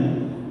ഞാൻ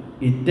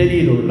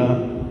ഇറ്റലിയിലുള്ള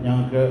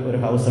ഞങ്ങൾക്ക് ഒരു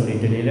ഹൗസ് ഉണ്ട്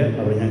ഇറ്റലിയിൽ.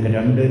 അവിടെ ഞങ്ങൾക്ക്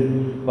 2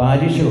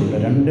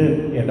 പാരിഷുകളുണ്ട്, 2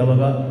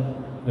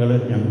 ഇടവകകൾ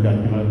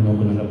ഞങ്ങൾ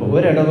നോക്കുന്നുണ്ട്. അപ്പോൾ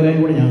ഒരു ഇടവകയും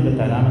കൂടി ഞങ്ങൾക്ക്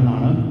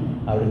തരാമെന്നാണ്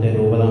അവിടുത്തെ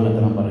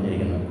രൂപതാമെത്രാൻ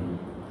പറഞ്ഞിരിക്കുന്നത്.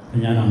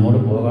 ഞാൻ അങ്ങോട്ട്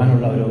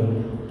പോകാനുള്ള ഒരു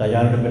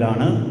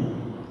തയ്യാറെടുപ്പിലാണ്.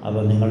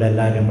 അപ്പോൾ നിങ്ങളുടെ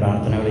എല്ലാവരുടെയും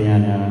പ്രാർത്ഥനകൾ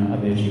ഞാൻ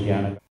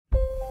അപേക്ഷിക്കുകയാണ്.